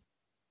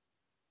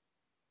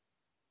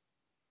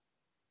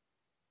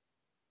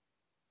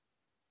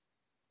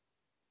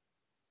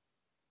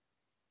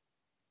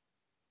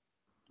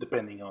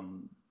 Depending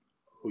on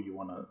who you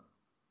want to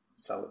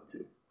sell it to,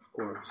 of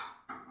course.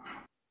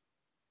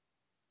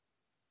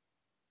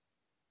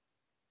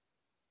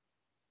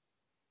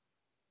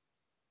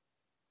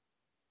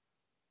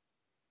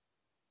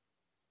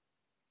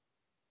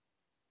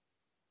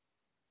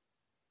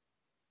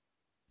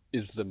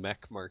 Is the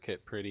mech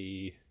market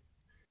pretty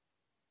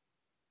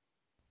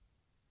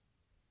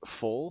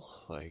full?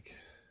 Like,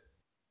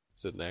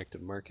 is it an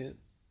active market?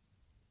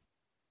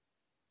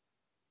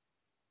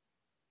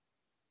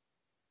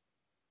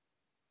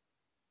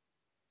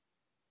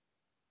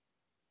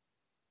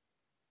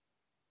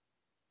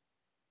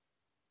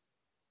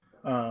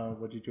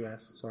 What did you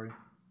ask? Sorry.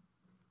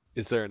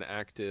 Is there an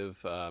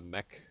active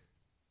mech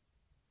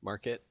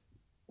market?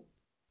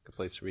 A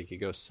place where we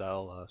could go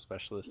sell a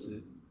specialist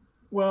suit?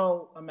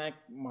 Well, a mech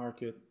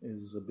market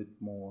is a bit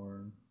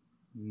more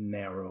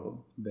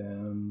narrow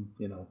than,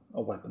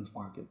 a weapons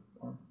market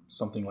or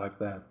something like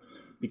that.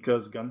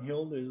 Because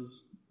Gunhild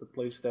is the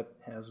place that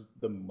has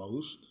the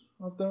most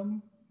of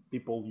them.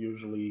 People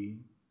usually,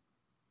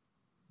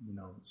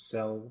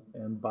 sell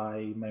and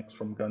buy mechs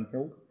from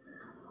Gunhild.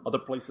 Other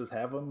places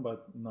have them,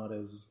 but not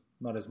as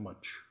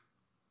much.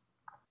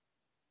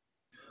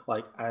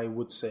 Like, I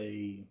would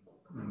say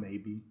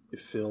maybe if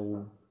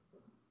Phil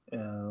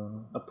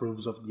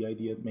approves of the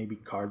idea, maybe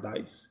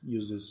Cardice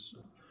uses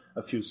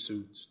a few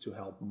suits to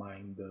help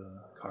mine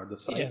the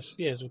Cardicite.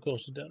 Yes, of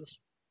course it does.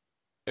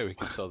 Yeah, we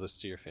could sell this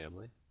to your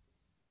family.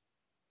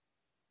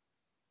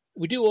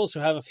 We do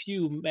also have a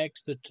few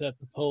mechs that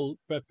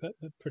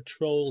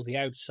patrol the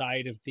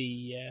outside of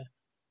the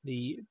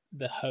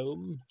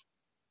home,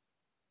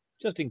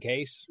 just in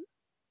case.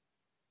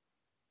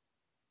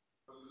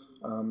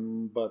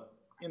 But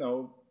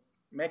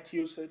mech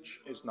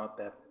usage is not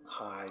that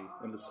high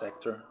in the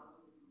sector.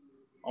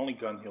 Only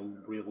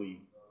Gunhill really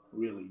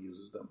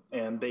uses them,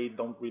 and they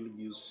don't really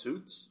use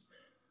suits.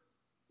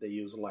 They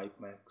use light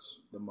mechs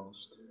the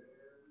most.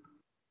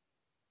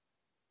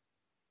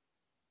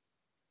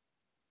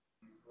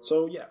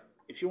 So yeah,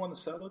 if you want to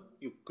sell it,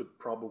 you could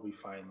probably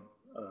find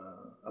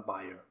a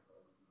buyer.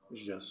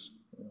 It's just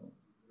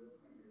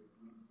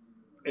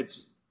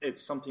it's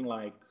It's something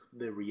like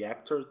the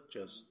reactor,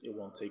 just it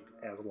won't take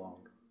as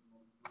long.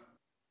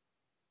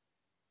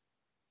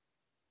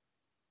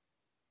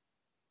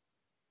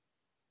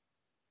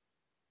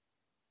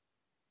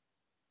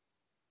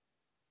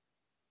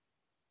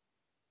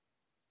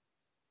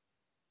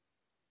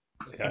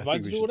 Yeah, I'm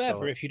fine to do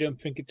whatever if you don't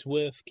think it's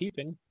worth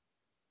keeping.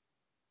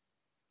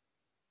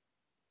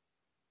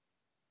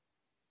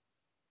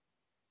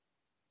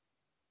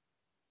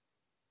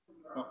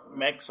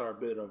 Mechs are a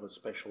bit of a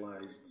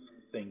specialized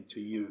thing to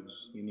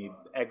use. You need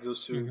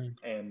exosuit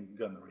and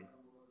gunnery.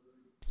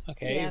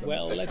 Okay, Yeah,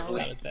 well, let's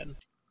effectively. sell it then.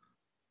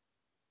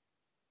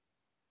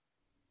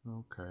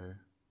 Okay.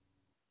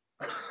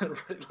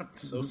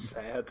 Raylan's so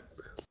sad.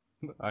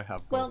 I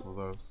have both Well- of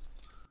those.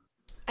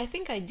 I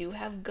think I do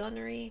have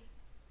gunnery,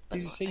 but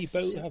Did you not say you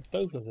exosuit. have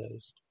both of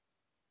those?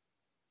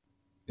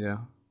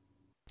 Yeah.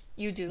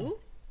 You do?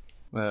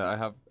 I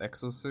have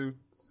exosuit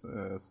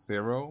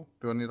 0.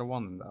 Do I need a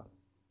 1 in that?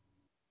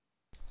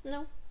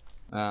 No.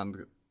 And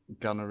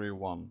gunnery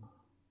 1.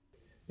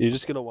 You're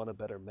just gonna want a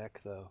better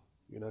mech, though.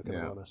 You're not gonna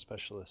Yeah. want a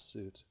specialist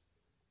suit.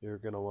 You're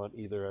gonna want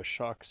either a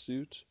shock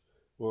suit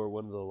or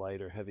one of the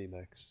light or heavy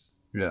mechs.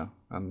 Yeah,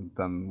 and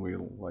then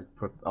we'll like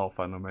put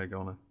Alpha and Omega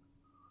on it.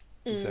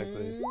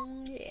 Exactly.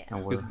 Yeah.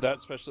 And Because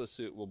that specialist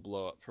suit will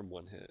blow up from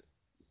one hit.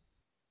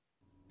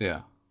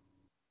 yeah.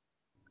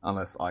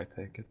 Unless I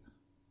take it.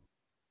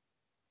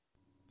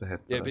 The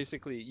hit Yeah, that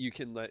basically you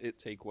can let it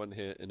take one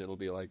hit and it'll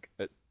be like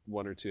at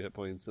 1 or 2 hit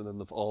points, and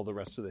then all the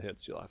rest of the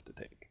hits you'll have to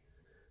take.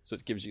 So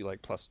it gives you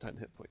like plus 10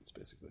 hit points,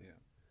 basically. Yeah.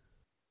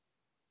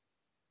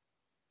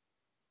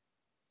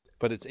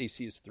 But its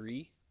AC is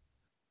 3,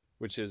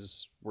 which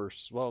is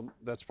worse. Well,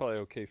 that's probably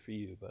okay for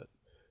you, but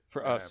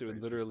for Yeah, us, it would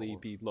AC literally 4.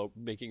 be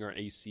making our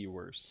AC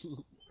worse.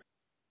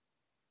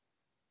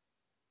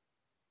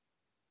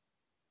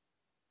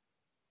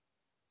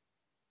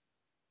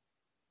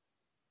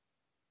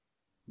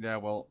 Yeah,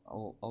 well,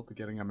 I'll be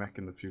getting a mech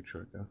in the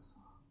future, I guess.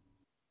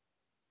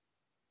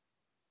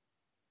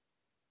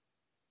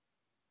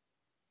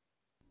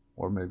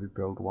 Or maybe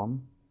build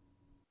one.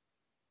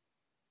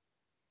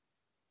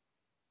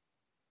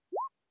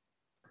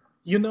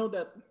 You know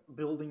that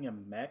building a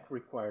mech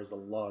requires a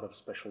lot of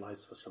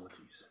specialized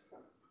facilities.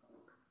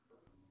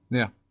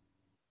 Yeah.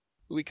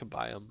 We can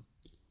buy them.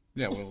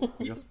 Yeah, we'll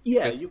just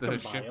Yeah, fit you the can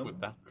buy ship 'em. with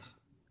that.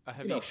 A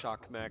heavy know-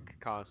 shock mech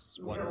costs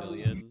 1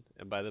 million,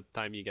 and by the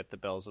time you get the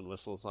bells and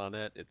whistles on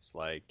it, it's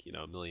like,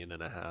 $1.5 million,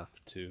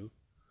 2.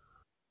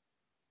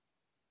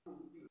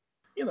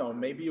 You know,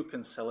 maybe you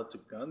can sell it to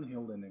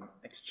Gunhill and then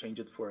exchange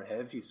it for a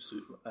heavy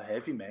suit, a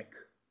heavy mech.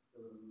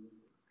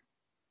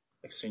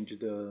 Exchange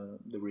the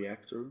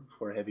reactor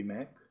for a heavy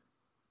mech.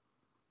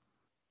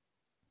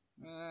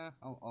 I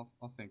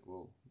think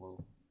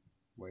we'll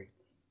wait.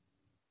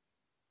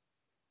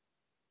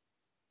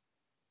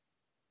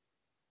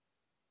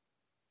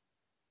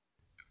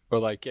 Or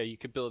like, yeah, you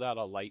could build out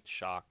a light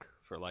shock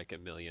for like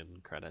 1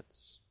 million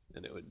credits,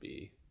 and it would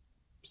be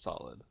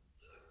solid.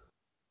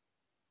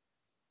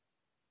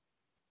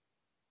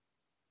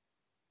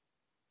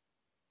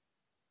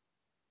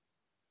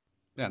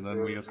 Yeah, and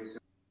then we just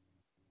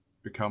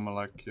become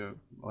like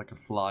a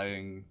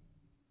flying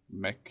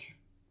mech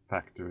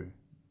factory,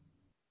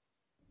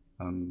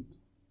 and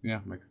yeah,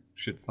 make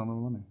shit ton of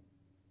money.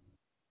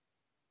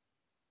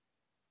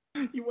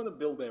 You want to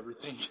build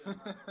everything.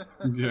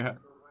 Yeah.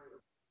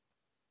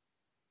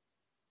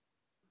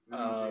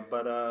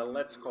 But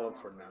let's call it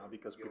for now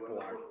because people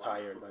are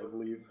tired, I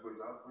believe.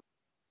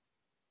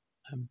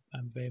 I'm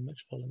very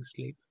much falling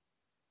asleep.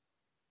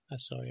 I'm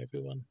sorry,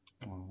 everyone.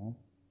 Oh.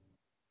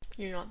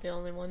 You're not the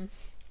only one.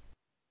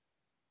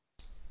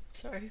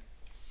 Sorry.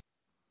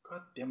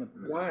 God damn it!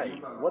 Why?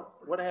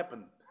 What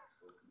happened?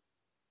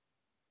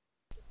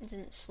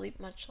 Didn't sleep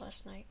much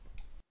last night.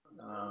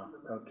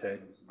 Okay.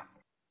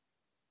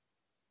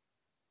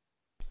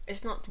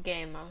 It's not the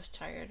game, I was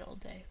tired all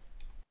day.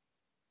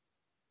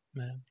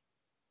 No.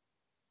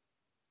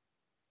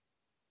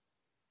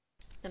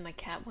 Then my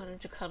cat wanted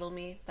to cuddle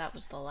me. That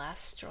was the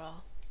last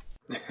straw.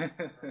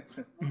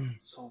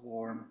 So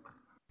warm.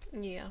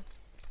 Yeah.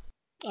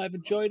 I've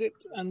enjoyed it,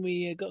 and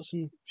we got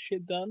some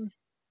shit done.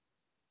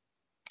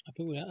 I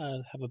think we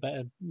have a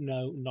better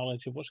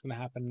knowledge of what's going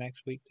to happen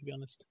next week, to be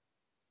honest.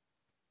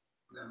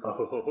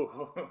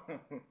 Oh.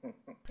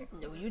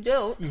 No, you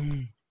don't.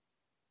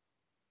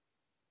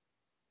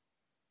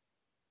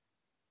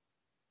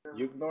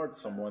 You ignored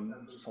someone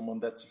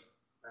that's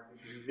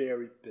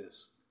very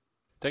pissed.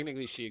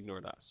 Technically, she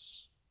ignored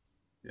us.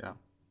 Yeah.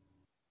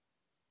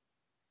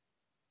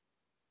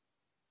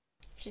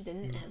 She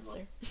didn't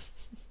answer.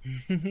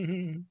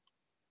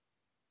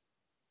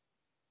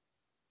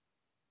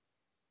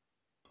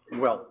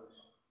 Well,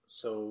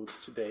 so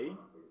today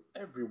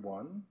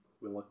everyone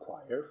will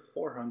acquire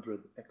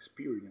 400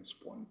 experience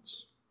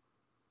points.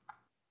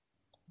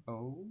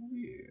 Oh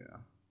yeah.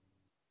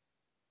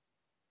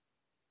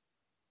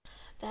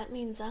 That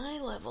means I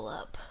level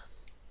up.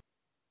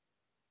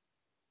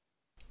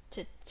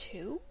 To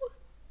 2?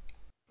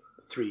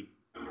 3.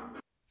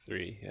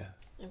 3, yeah.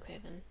 Okay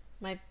then.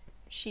 My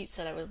sheet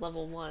said I was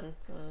level 1.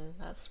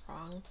 That's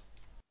wrong.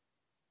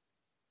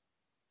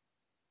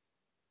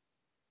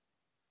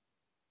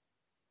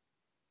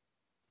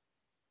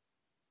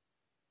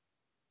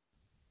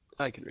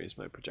 I can raise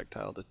my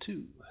projectile to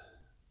 2.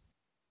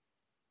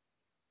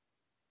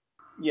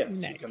 Yes,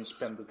 Nice. you can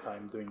spend the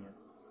time doing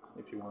it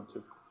if you want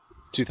to.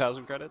 It's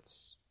 2,000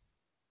 credits?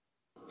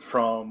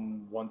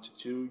 From 1 to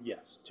 2,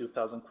 yes.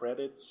 2,000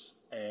 credits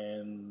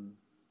and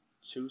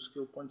 2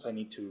 skill points. I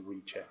need to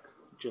recheck.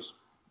 Just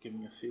give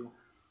me a feel.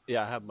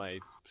 Yeah, I have my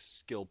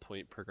skill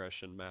point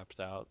progression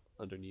mapped out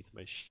underneath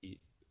my sheet.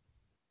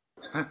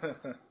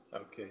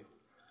 Okay.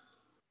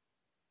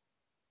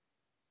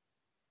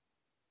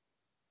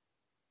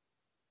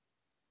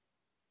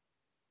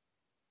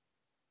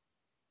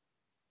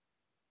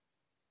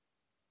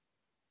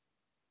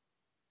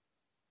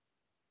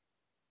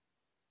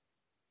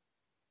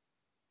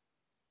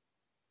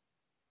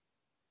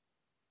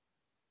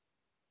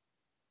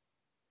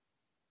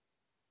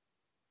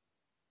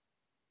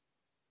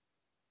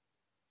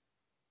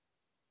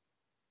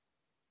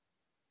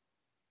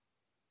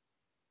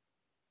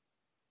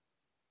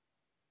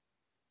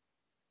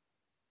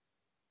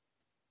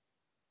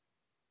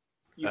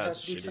 You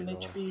That's a have shitty decent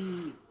roll.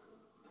 HP.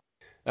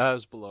 That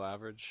was below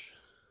average.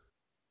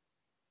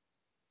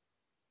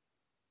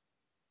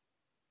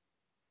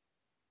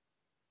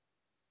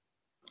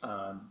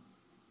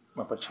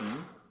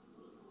 Mapachini,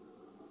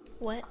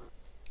 What?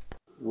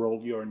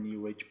 roll your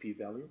new HP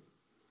value.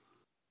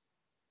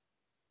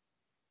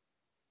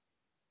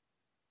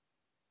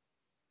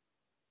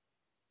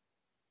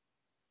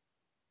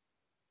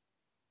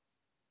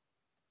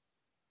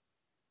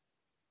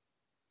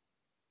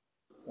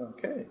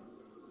 Okay.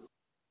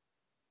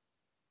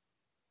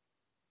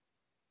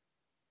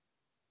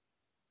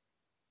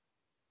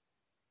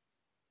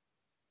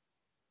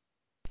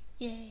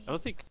 Yay. I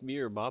don't think me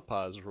or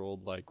Mappa's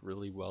rolled like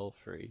really well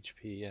for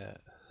HP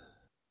yet.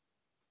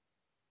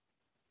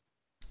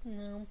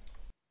 No.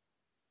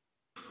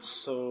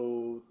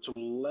 So to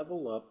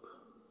level up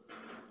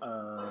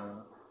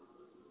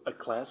a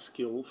class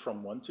skill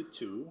from 1 to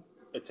 2,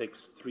 it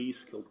takes 3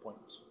 skill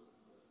points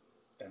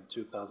and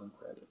 2,000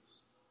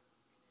 credits.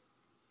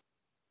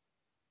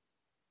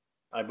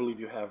 I believe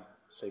you have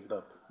saved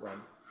up, right?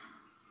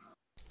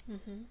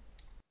 Mm-hmm.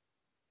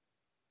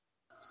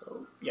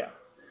 So, yeah.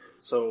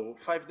 So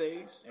 5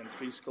 days and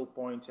 3 skill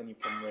points, and you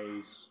can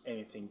raise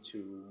anything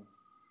to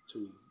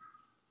 2.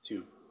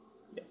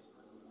 Yes.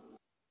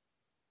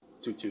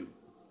 To 2.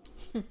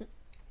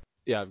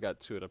 Yeah, I've got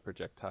 2 at a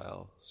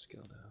projectile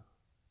skill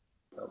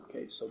now.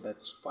 Okay, so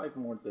that's 5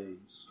 more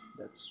days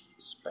that's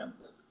spent.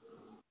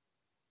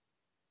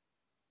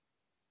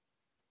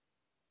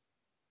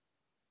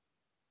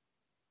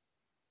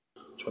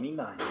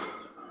 $29.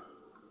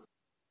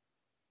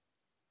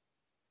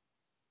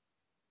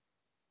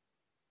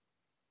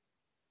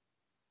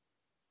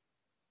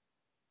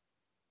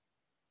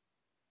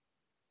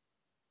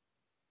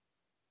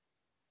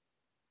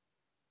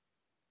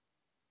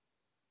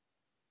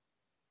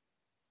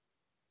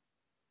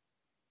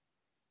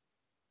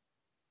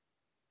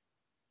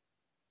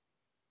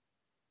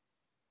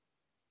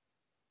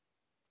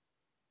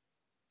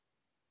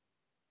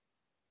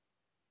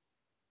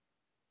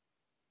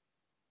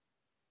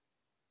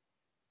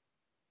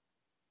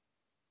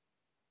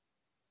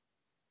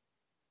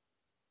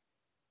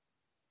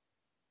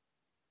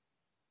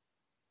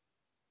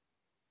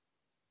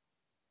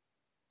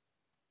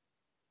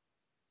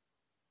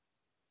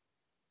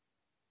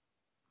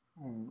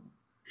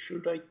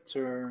 Should I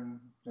turn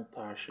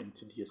Natasha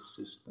into the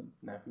assistant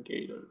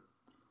navigator?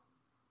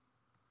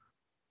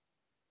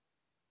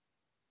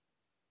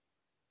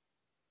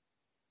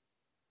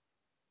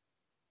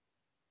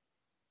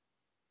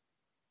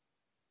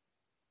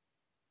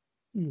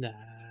 Nah.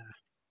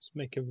 Let's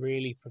make her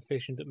really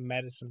proficient at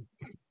medicine.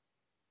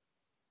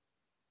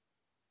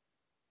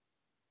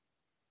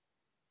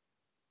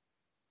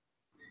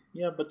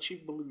 Yeah, but she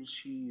believes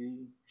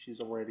she's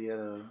already at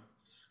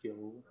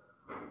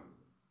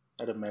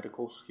a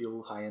medical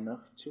skill high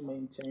enough to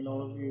maintain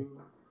all of you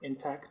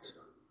intact.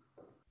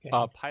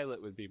 Okay.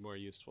 Pilot would be more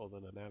useful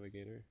than a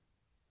navigator.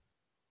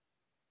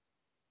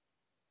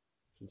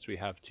 Since we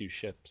have 2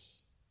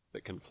 ships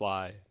that can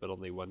fly, but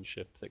only 1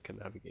 ship that can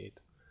navigate.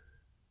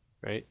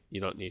 Right?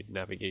 You don't need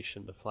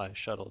navigation to fly a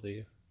shuttle, do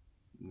you?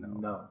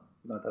 No,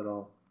 not at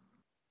all.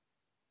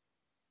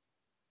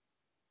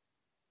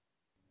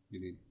 You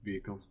need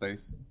vehicle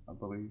space, I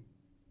believe.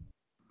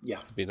 Yeah.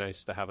 It'd be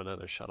nice to have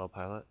another shuttle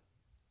pilot.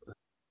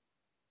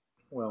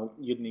 Well,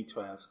 you'd need to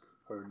ask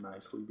her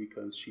nicely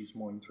because she's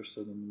more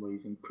interested in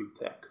raising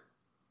pre-tech,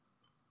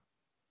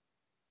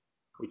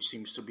 which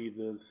seems to be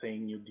the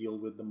thing you deal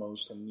with the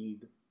most and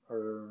need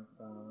her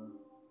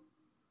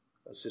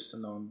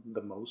assistant on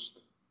the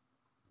most.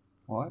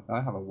 What?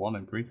 I have a 1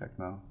 in pre-tech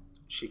now.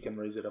 She can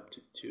raise it up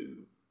to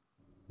 2.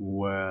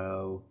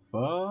 Well,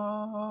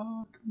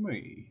 fuck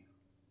me.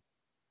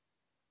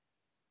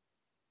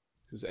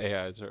 Because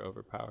AIs are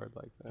overpowered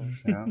like that.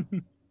 Yeah.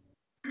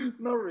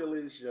 Not really,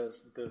 it's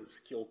just the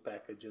skill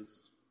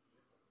packages.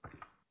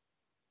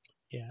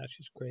 Yeah, that's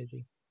just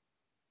crazy.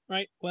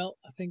 Right, well,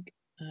 I think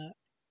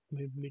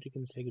we're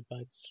going to say goodbye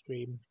to the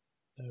stream.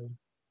 So,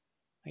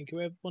 thank you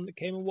everyone that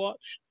came and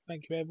watched.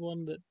 Thank you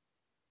everyone that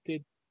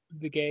did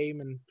the game,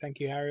 and thank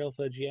you, Ariel,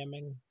 for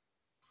GMing.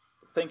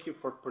 Thank you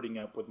for putting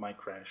up with my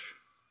crash.